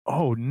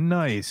 Oh,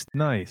 nice,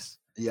 nice.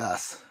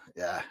 Yes,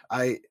 yeah.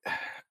 I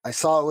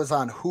saw it was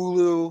on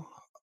Hulu,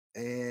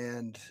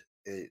 and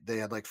they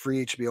had like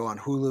free HBO on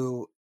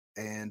Hulu,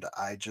 and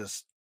I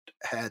just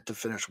had to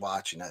finish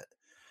watching it.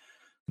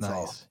 So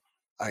Nice.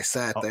 I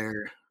sat Oh.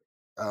 there.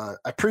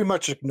 I pretty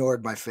much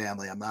ignored my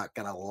family. I'm not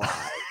gonna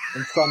lie.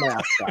 In some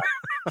aspects,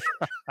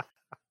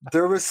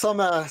 there was some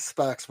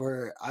aspects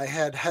where I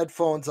had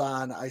headphones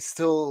on. I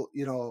still,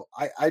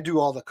 I do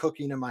all the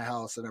cooking in my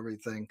house and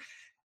everything.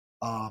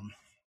 Um,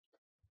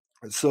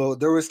 so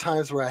there was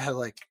times where I had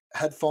like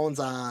headphones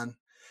on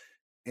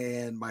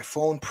and my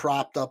phone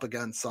propped up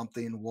against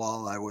something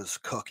while I was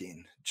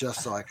cooking,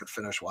 just so I could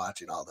finish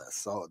watching all this.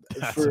 So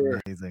That's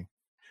amazing.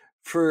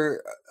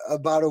 for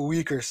about a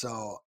week or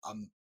so,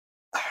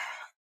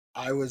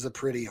 I was a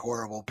pretty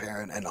horrible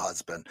parent and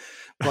husband,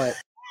 but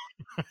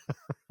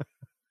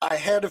I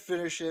had to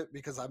finish it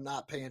because I'm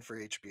not paying for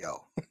HBO.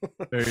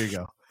 There you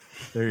go.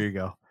 There you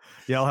go.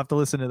 Yeah, I'll have to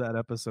listen to that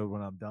episode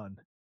when I'm done.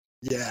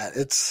 Yeah,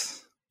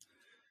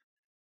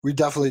 we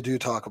definitely do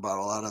talk about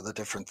a lot of the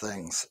different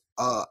things.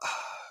 I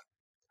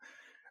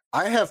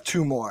have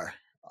two more.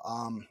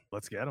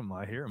 Let's get them.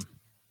 I hear them.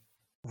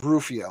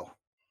 Rufio.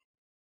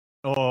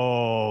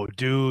 Oh,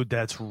 dude,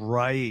 that's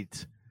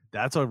right.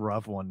 That's a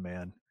rough one,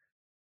 man.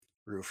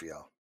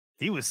 Rufio.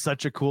 He was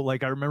such a cool,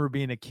 like, I remember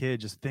being a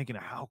kid just thinking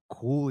of how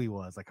cool he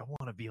was. Like, I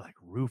want to be like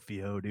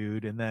Rufio,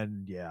 dude. And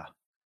then, yeah,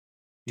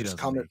 he Just doesn't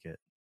coming make it.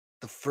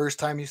 the first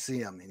time you see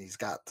him, and he's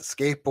got the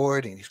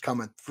skateboard, and he's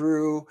coming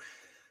through.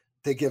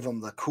 They give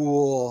him the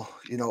cool,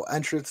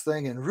 entrance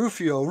thing, and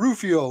Rufio,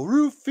 Rufio,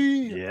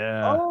 Rufy.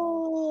 Yeah.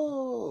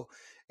 Oh,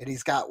 and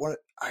he's got one.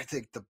 I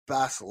think the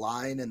best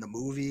line in the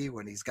movie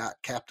when he's got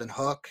Captain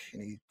Hook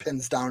and he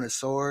pins down his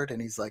sword and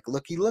he's like,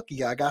 "Looky,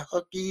 looky, I got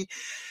hooky,"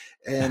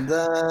 and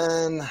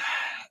then,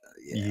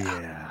 yeah,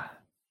 Yeah.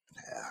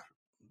 yeah,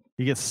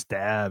 He gets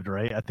stabbed,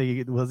 right? I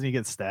think wasn't he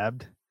get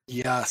stabbed?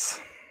 yes,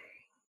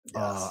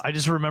 yes, I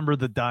just remember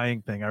the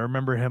dying thing. I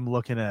remember him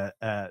looking at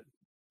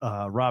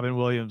Robin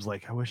Williams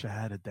like, I wish I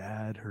had a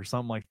dad or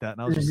something like that.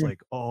 And I was just Mhm.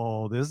 like,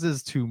 oh, this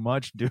is too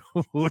much, dude.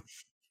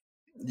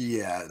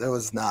 Yeah. That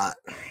was not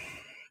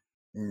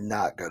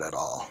good at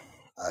all.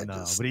 I No,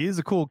 just but he is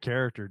a cool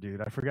character,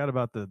 dude. I forgot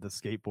about the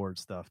skateboard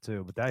stuff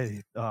too. But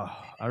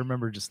I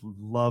remember just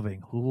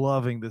loving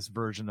this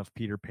version of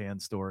Peter Pan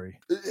story.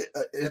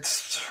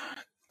 it's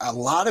a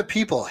lot of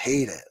people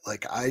hate it.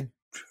 Like I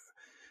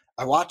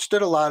watched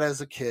it a lot as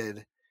a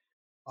kid.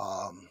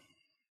 Um,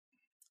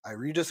 I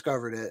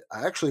rediscovered it.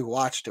 I actually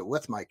watched it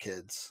with my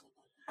kids,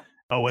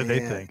 Oh, what they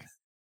and think?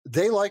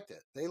 they liked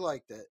it. They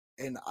liked it,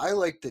 and I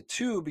liked it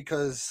too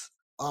because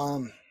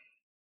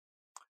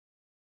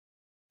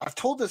I've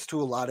told this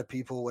to a lot of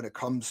people when it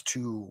comes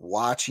to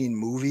watching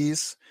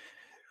movies.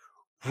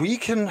 We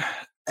can,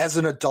 as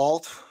an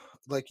adult,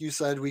 like you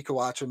said, we could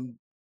watch them.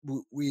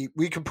 We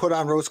can put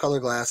on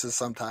rose-colored glasses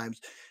sometimes,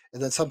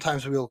 and then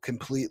sometimes we'll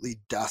completely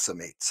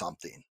decimate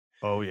something.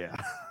 Oh yeah,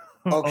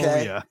 oh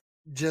Okay, yeah.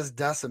 just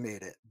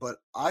decimate it. But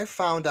I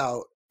found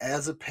out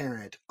as a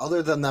parent,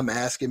 other than them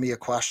asking me a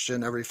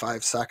question every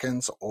 5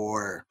 seconds,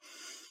 or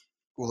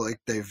well, like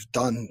they've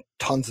done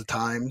tons of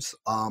times,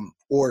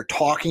 or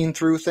talking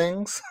through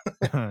things.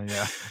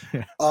 Yeah.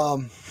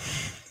 um,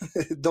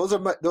 those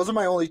are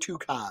my only two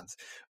cons.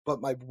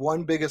 But my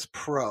one biggest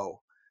pro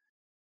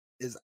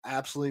is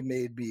absolutely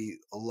made me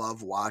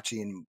love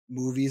watching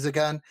movies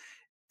again.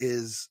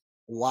 Is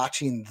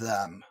watching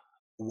them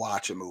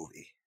watch a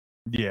movie.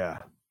 Yeah,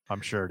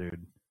 I'm sure,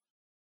 dude.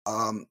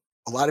 Um,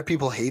 a lot of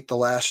people hate The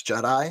Last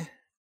Jedi.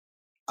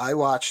 I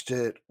watched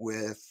it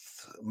with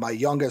my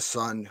youngest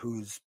son,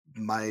 who's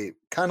my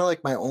kind of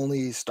like my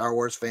only Star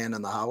Wars fan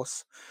in the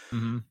house.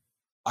 Hmm.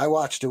 I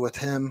watched it with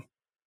him.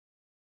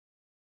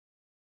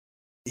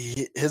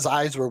 His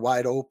eyes were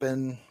wide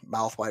open,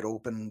 mouth wide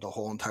open the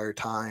whole entire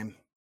time.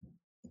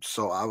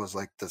 So I was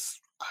like, "This,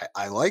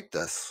 I like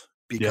this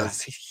Yeah.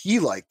 because he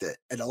liked it."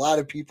 And a lot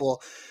of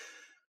people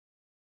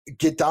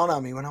get down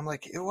on me when I'm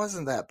like, "It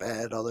wasn't that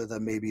bad, other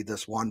than maybe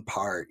this one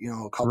part,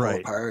 a couple of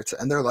Right. parts."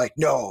 And they're like,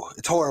 "No,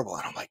 it's horrible."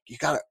 And I'm like, you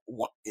That's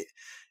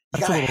a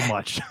gotta little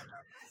much.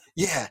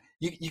 yeah,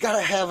 you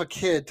gotta have a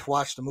kid to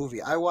watch the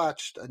movie. I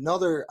watched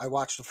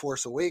The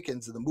Force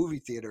Awakens in the movie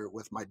theater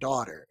with my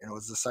daughter, and it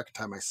was the second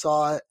time I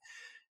saw it,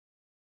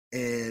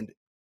 and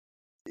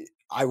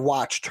I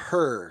watched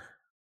her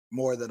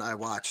more than I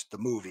watched the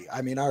movie.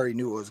 I mean, I already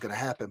knew what was gonna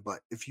happen,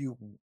 but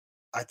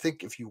I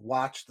think if you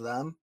watch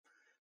them,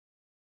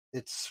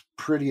 it's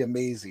pretty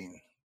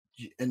amazing,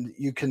 and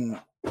you can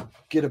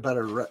get a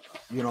better,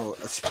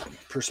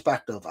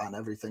 perspective on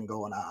everything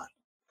going on.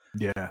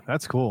 Yeah,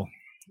 that's cool.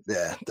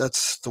 Yeah,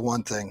 that's the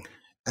one thing.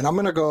 And I'm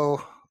gonna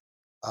go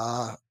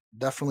uh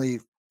definitely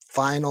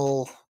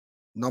final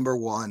number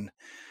one.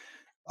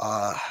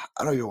 I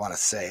don't even want to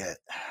say it.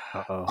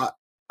 Uh-oh.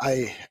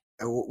 I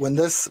I when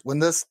this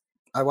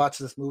I watch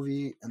this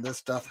movie and this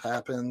stuff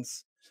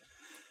happens,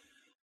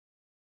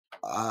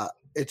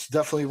 it's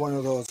definitely one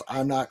of those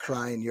I'm not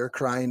crying, you're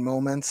crying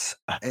moments.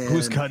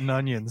 Who's And cutting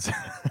onions?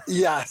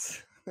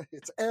 yes,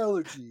 it's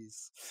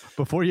allergies.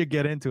 Before you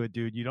get into it,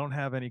 dude, you don't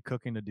have any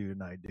cooking to do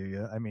tonight, do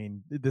you? I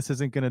mean, this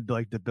isn't gonna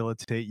like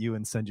debilitate you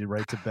and send you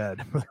right to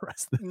bed for the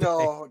rest of the day.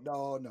 No,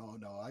 no, no,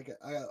 no.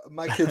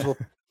 My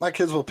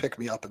kids will pick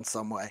me up in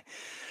some way.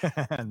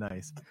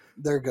 Nice.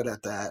 They're good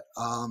at that.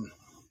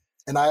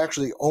 And I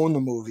actually own the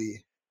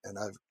movie, and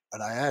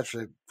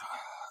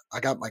I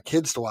got my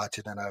kids to watch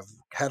it, and I've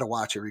had to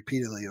watch it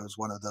repeatedly. It was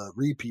one of the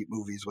repeat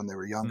movies when they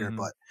were younger, Mhm.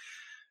 but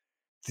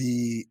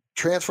the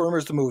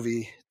Transformers the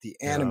movie, the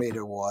Yeah.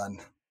 animated one,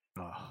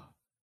 Oh,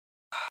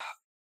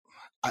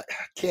 I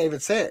can't even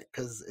say it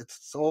because it's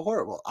so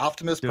horrible.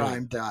 Optimus dude,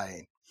 Prime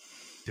dying.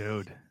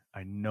 dude,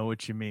 I know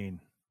what you mean.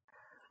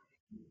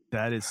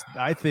 That is,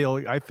 I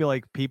feel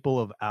like people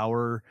of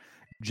our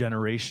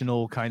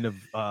generational kind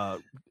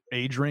of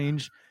age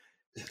range,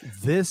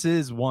 this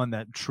is one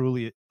that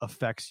truly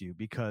affects you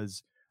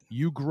because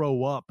you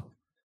grow up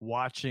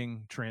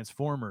watching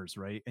Transformers,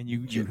 right? And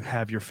you Yeah.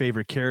 have your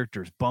favorite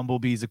characters.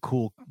 Bumblebee's a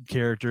cool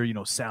character,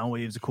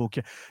 Soundwave's a cool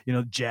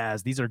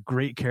Jazz. These are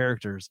great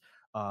characters.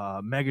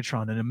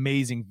 Megatron, an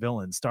amazing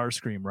villain,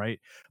 Starscream, right?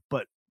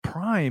 But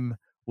Prime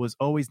was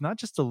always not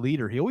just a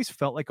leader, he always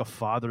felt like a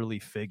fatherly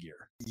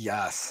figure.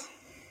 Yes.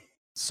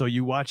 So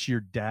you watch your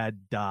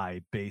dad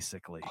die,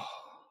 basically.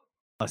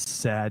 A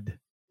sad,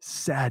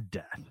 sad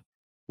death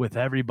with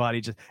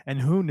everybody just, and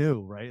who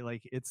knew, right?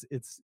 Like it's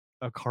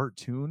a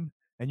cartoon,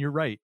 and you're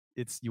right.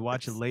 It's you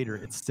watch it It's later,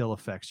 it still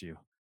affects you.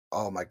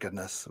 oh my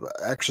goodness.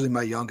 Actually,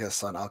 my youngest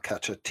son, I'll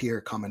catch a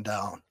tear coming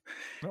down,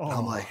 and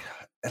I'm like,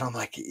 Oh,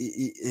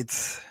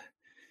 it's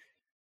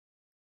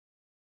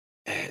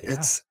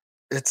yeah,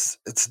 it's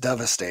it's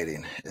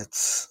devastating.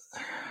 It's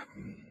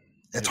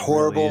it really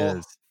horrible.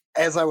 is.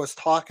 As I was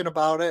talking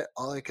about it,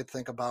 all I could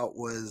think about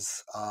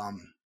was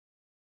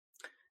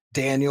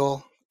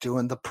Daniel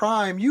doing the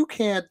prime. You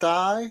can't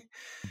die,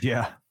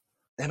 Yeah.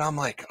 and I'm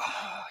like,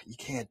 you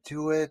can't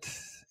do it.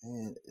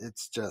 And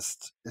it's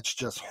just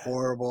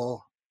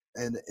horrible,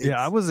 and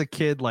Yeah, I it's was a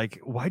kid, like,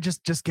 why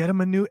just get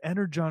him a new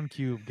Energon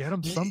cube? Get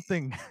him you,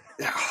 something.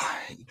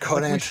 you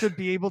Like we couldn't. should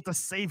be able to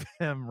save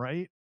him,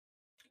 right?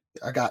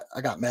 I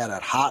got mad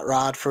at Hot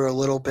Rod for a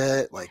little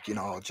bit, like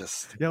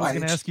just Yeah, I was why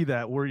gonna did you? ask you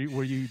that.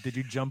 Did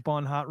you jump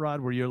on Hot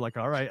Rod? Where you're like,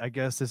 all right, I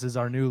guess this is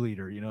our new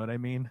leader. You know what I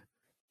mean?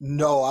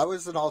 No, I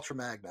was an Ultra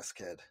Magnus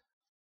kid.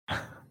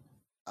 I,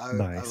 I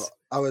Nice.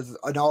 I was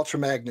an Ultra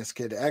Magnus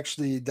kid.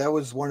 Actually, that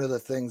was one of the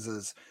things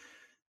is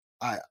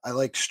I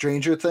like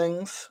Stranger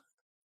Things,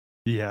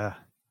 Yeah.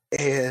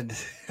 and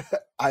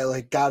I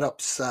like got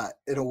upset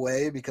in a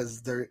way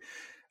because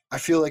I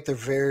feel like they're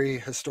very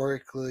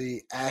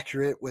historically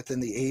accurate within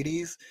the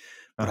 80s,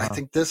 but I Uh-huh.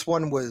 think this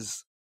one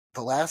was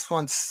the last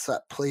one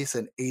set place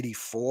in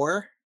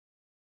 84.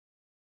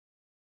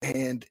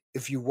 And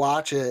if you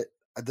watch it,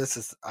 this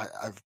is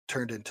I've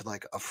turned into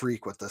like a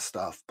freak with this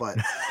stuff, but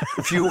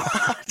if you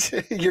watch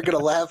it, you're gonna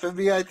laugh at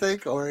me, I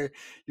think, or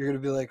you're gonna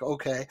be like,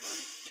 okay.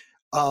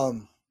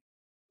 Um,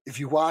 if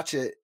you watch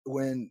it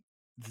when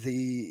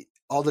the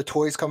all the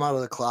toys come out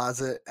of the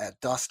closet at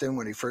Dustin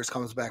when he first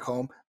comes back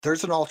home,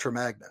 there's an Ultra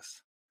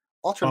Magnus.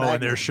 Ultra Oh,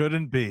 and there Magnus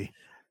shouldn't be.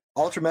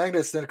 Ultra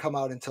Magnus didn't come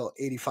out until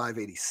 85,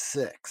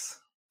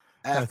 86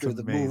 That's after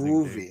the amazing, dude.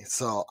 movie.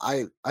 So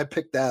I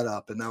picked that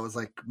up, and I was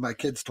like, my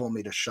kids told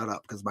me to shut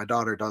up because my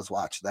daughter does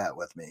watch that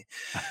with me.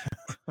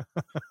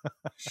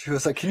 She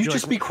was like, "Can you You're like,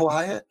 just be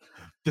quiet?"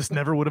 this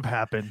never would have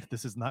happened.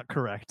 This is not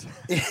correct.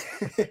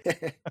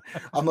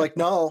 I'm like,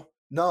 "No,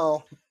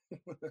 no."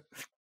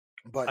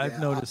 But I've yeah,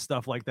 noticed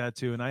stuff like that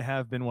too, and I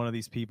have been one of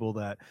these people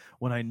that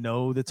when I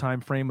know the time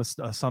frame of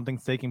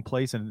something's taking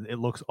place and it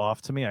looks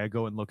off to me, I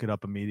go and look it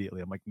up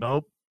immediately. I'm like,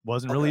 nope,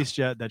 wasn't okay. released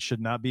yet. That should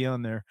not be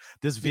on there.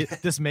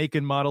 This make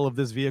and model of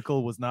this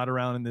vehicle was not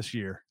around in this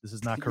year. This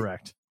is not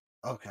correct.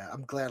 Okay,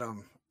 I'm glad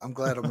I'm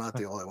not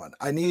the only one.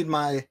 I need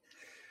my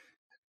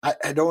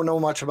I don't know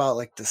much about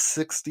like the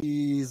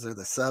 60s or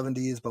the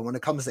 70s, but when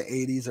it comes to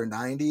 80s or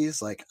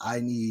 90s, like I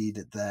need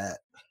that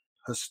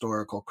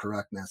historical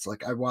correctness.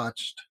 Like I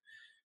watched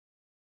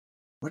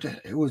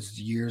it was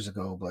years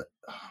ago, but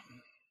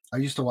I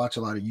used to watch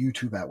a lot of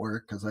YouTube at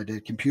work because I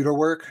did computer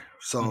work. Hmm.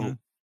 So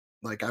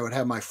like I would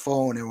have my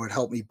phone and it would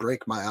help me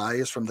break my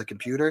eyes from the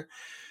computer.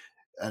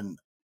 And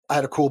I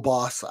had a cool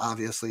boss,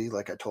 obviously,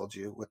 like I told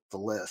you with the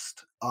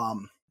list.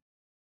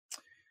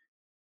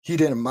 He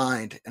didn't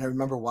mind. And I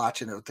remember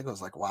watching it, I think it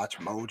was like Watch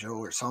Mojo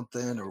or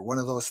something, or one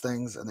of those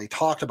things. And they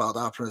talked about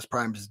Optimus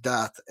Prime's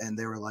death, and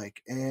they were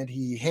like, and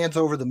he hands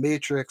over the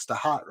Matrix to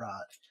Hot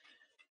Rod.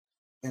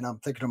 And I'm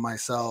thinking to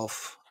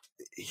myself,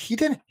 he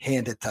didn't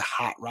hand it to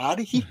Hot Rod,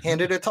 he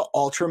handed it to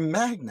Ultra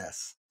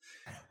Magnus.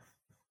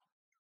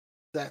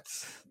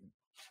 That's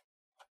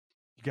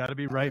You got to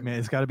be right, man. I'm,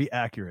 It's got to be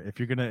accurate. If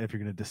you're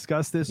gonna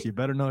discuss this, you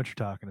better know what you're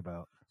talking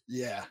about.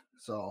 yeah.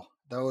 So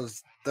that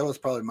was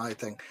probably my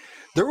thing.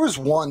 There was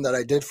one that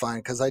I did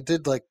find because I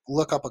did like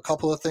look up a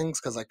couple of things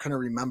because I couldn't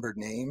remember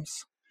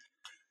names.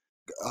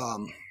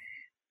 Um,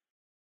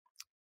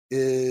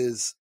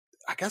 is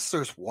I guess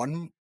there's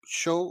one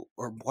show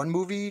or one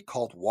movie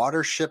called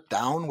Watership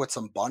Down with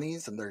some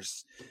bunnies, and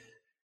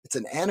it's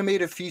an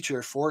animated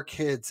feature for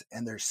kids,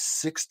 and there's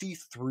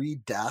 63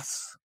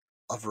 deaths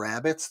of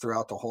rabbits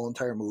throughout the whole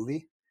entire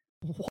movie.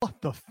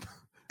 What the?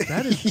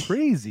 That is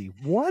crazy.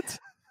 What?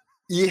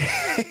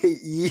 Yeah,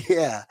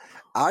 yeah.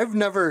 I've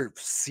never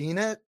seen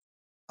it.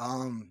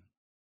 Um,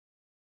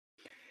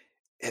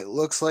 it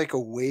looks like a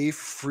way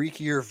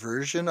freakier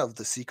version of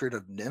The Secret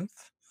of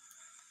Nymph.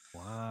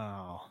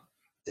 Wow.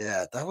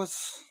 Yeah, that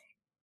was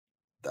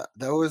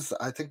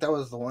I think that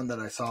was the one that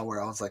I saw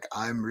where I was like,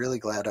 I'm really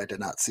glad I did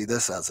not see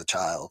this as a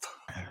child.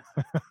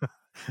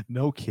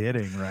 No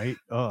kidding, right?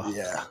 Oh,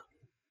 Yeah.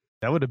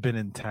 that would have been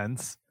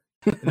intense.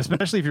 And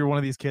especially if you're one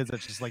of these kids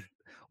that's just like,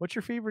 what's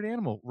your favorite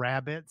animal?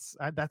 Rabbits.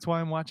 That's why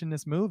I'm watching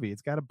this movie.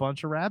 It's got a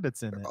bunch of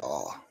rabbits in it.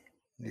 Oh,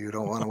 you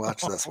don't want to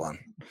watch this Oh one.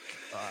 my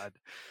God.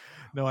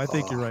 No, I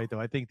think you're Oh, right, though.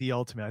 I think the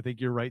ultimate, I think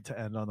you're right to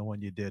end on the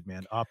one you did,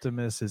 man.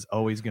 Optimus is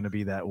always going to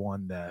be that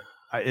one that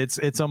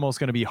it's almost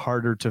going to be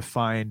harder to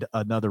find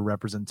another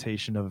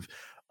representation of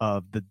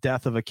the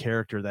death of a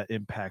character that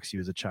impacts you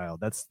as a child.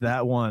 That's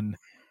that one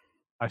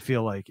I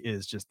feel like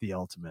is just the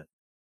ultimate.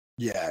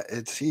 yeah,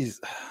 it's he's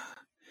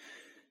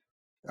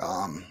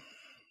um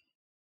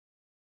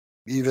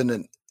even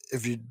in,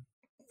 if you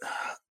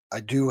I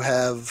do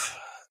have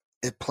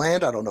it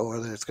planned. I don't know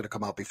whether it's going to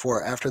come out before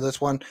or after this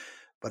one,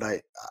 but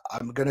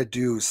I'm going to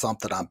do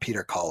something on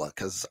Peter Cullen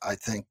because I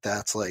think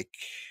that's like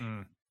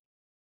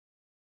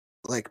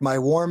my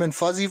warm and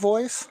fuzzy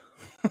voice.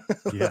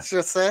 Let's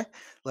just say,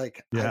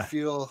 like, I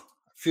feel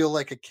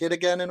like a kid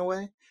again in a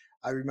way.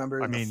 I remember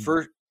in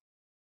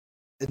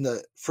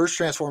the first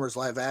Transformers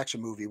live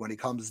action movie when he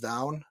comes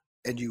down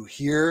and you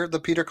hear the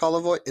Peter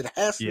Cullen voice. It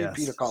has to be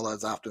Peter Cullen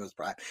as Optimus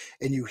Prime,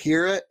 and you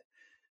hear it.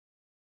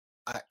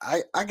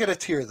 I get a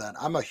tear then.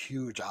 I'm a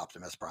huge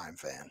Optimus Prime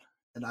fan,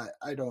 and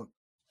I don't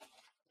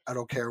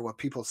care what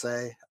people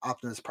say.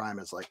 Optimus Prime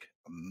is like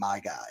my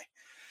guy.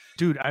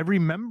 Dude, I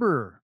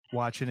remember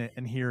watching it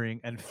and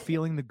hearing and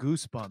feeling the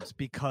goosebumps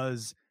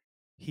because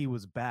he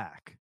was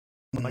back.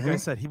 Like I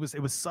said, it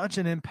was such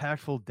an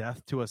impactful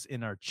death to us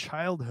in our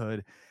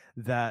childhood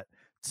that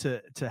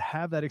to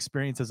have that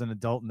experience as an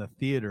adult in the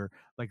theater,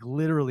 like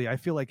literally, I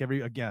feel like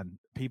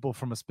people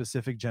from a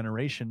specific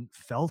generation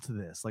felt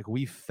this. Like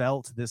we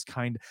felt this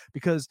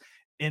because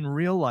in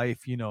real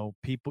life, you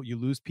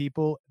lose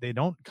people, they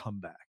don't come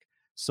back.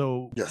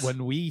 So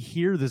when we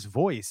hear this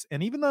voice,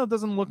 and even though it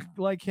doesn't look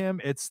like him,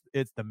 it's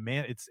the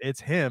man,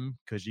 it's him,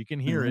 because you can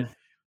hear it.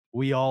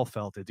 We all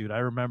felt it, dude. I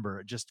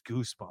remember just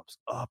goosebumps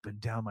up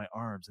and down my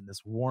arms and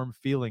this warm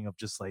feeling of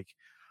just like,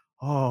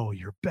 oh,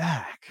 you're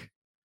back.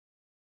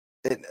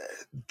 And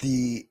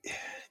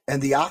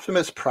the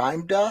Optimus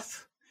Prime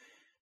death,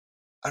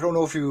 I don't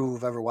know if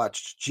you've ever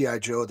watched G.I.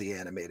 Joe, the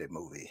animated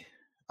movie.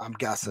 I'm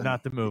guessing.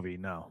 Not the movie,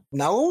 no.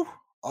 No?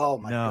 Oh,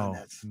 my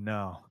goodness.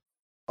 No.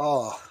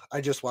 Oh, I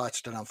just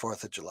watched it on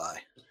 4th of July.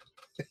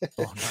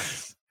 Oh,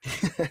 nice.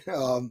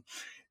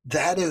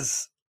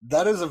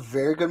 That is a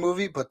very good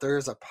movie, but there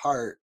is a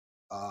part,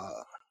 I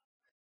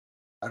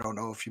don't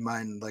know if you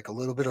mind like a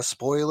little bit of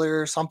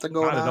spoiler or something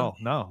going on. Not at all.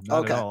 No,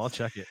 not at all. I'll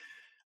check it.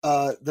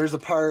 There's a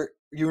part,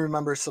 you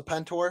remember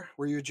Serpentor?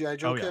 Were you a G.I.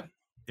 Joe kid?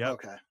 Yeah.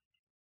 Okay.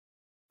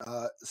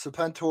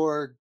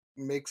 Serpentor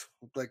makes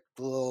like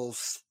the little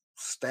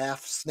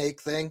staff snake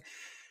thing.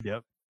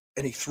 Yep.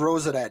 And he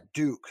throws it at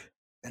Duke,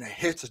 and it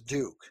hits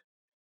Duke.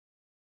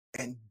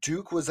 And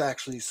Duke was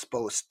actually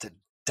supposed to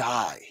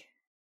die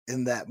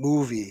in that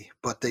movie,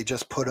 but they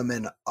just put him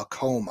in a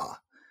coma.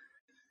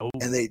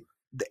 And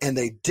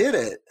they did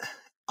it,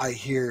 I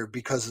hear,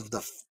 because of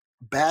the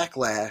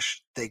backlash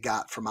they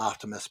got from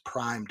Optimus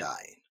Prime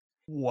dying.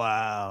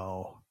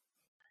 Wow.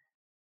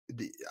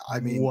 I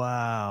mean,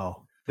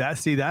 wow.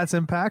 That's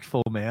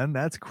impactful, man.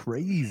 That's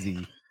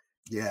crazy.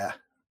 Yeah.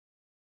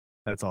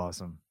 That's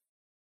awesome.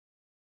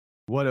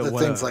 What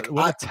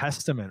a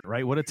testament,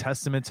 right? What a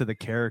testament to the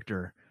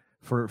character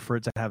for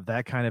it to have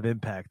that kind of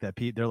impact that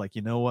they're like,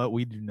 you know what?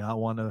 We do not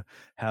want to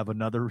have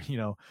another,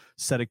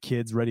 set of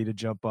kids ready to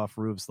jump off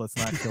roofs. Let's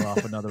not kill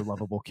off another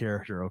lovable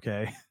character.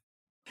 Okay.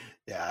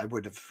 Yeah,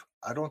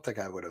 I don't think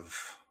I would have.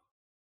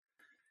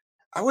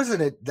 I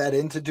wasn't that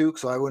into Duke,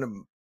 so I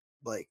wouldn't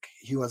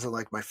he wasn't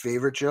like my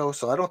favorite Joe,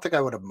 so I don't think I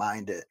would have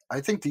minded.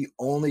 I think the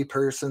only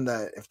person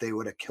that if they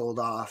would have killed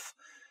off,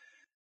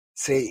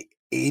 say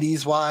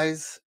 80s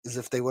wise, is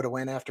if they would have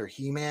went after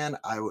He-Man.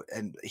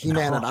 And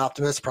He-Man and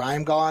Optimus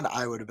Prime gone,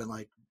 I would have been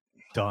like,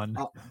 done.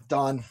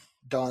 Done.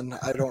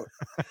 I don't.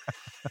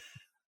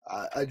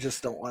 I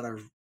just don't want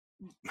to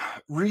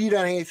read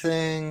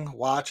anything,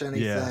 watch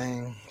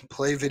anything,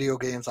 play video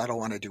games. I don't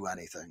want to do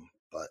anything.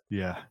 But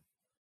yeah,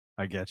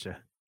 I get you.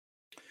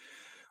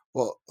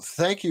 Well,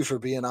 thank you for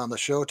being on the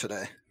show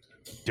today.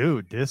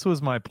 Dude, this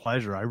was my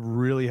pleasure. I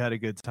really had a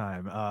good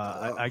time.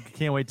 I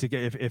can't wait to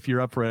get, if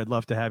you're up for it, I'd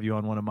love to have you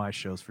on one of my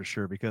shows for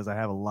sure, because I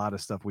have a lot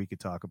of stuff we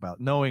could talk about,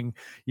 knowing,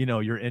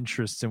 your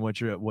interests and what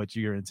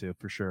you're into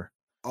for sure.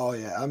 Oh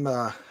yeah. I'm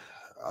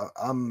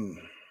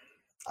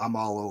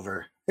all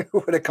over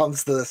when it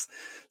comes to this.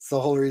 It's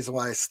the whole reason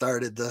why I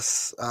started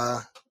this,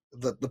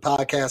 the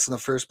podcast in the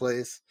first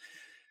place.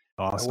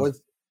 Awesome.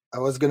 I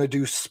was going to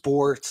do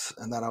sports,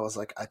 and then I was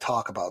like, I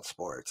talk about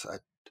sports.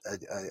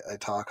 I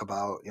talk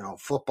about,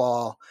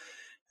 football,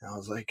 and I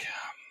was like,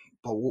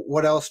 but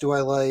what else do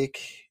I like?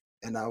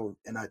 And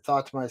I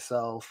thought to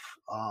myself,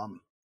 I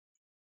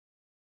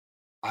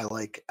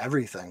like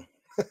everything.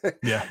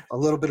 Yeah. A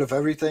little bit of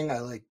everything. I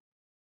like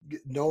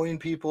knowing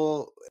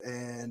people,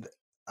 and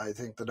I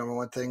think the number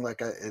one thing, like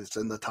it's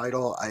in the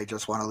title, I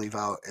just want to leave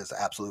out, is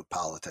absolute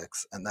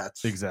politics, and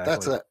that's it.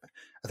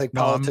 I think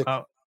politics.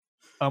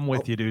 I'm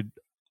with you, dude.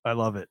 I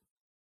love it.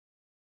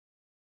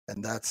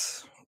 And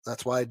that's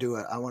why I do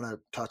it. I want to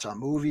touch on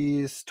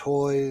movies,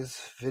 toys,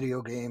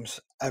 video games,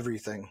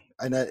 everything.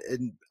 And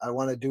I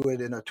want to do it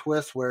in a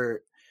twist where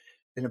it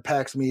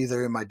impacts me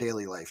either in my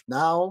daily life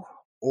now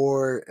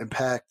or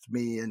impacted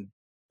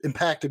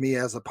me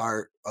as a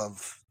part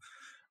of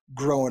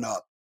growing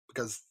up,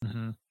 because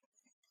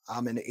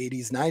I'm an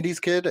 80s, 90s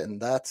kid,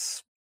 and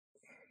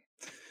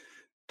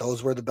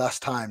those were the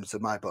best times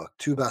in my book.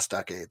 2 best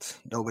decades.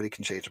 Nobody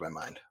can change my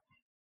mind.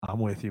 I'm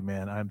with you,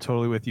 man. I'm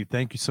totally with you.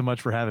 Thank you so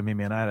much for having me,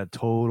 man. I had a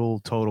total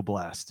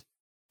blast.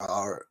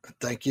 All right.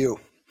 Thank you.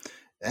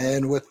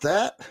 And with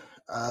that,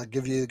 I'll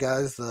give you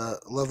guys the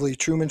lovely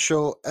Truman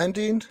Show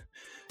ending.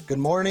 Good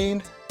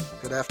morning,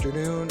 good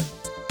afternoon,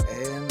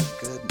 and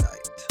good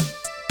night.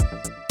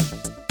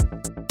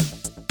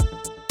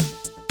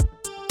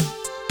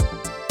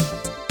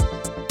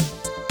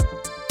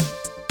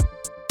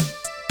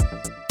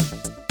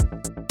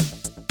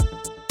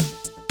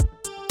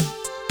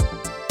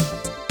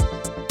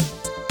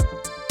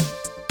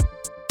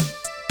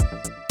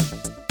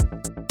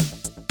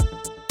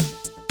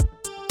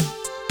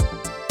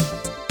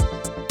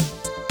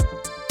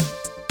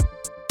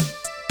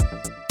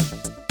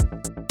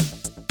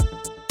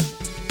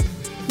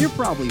 You're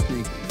probably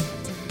thinking,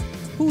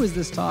 who is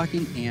this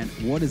talking and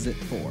what is it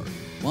for?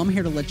 Well, I'm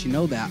here to let you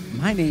know that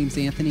my name's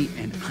Anthony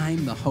and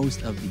I'm the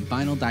host of the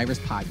Vinyl Divers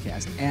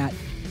podcast at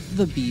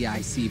the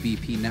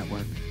BICBP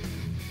Network.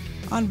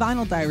 On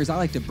Vinyl Divers, I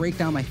like to break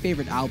down my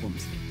favorite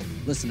albums,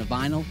 listen to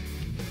vinyl,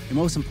 and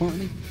most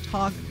importantly,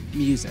 talk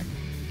music.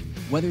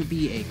 Whether it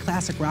be a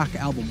classic rock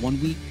album one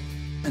week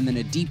and then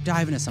a deep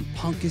dive into some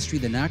punk history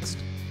the next,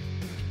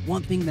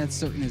 one thing that's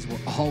certain is we're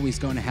always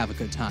going to have a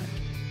good time.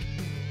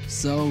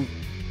 So,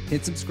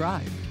 hit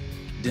subscribe,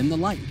 dim the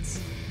lights,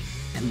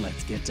 and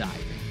let's get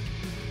diving.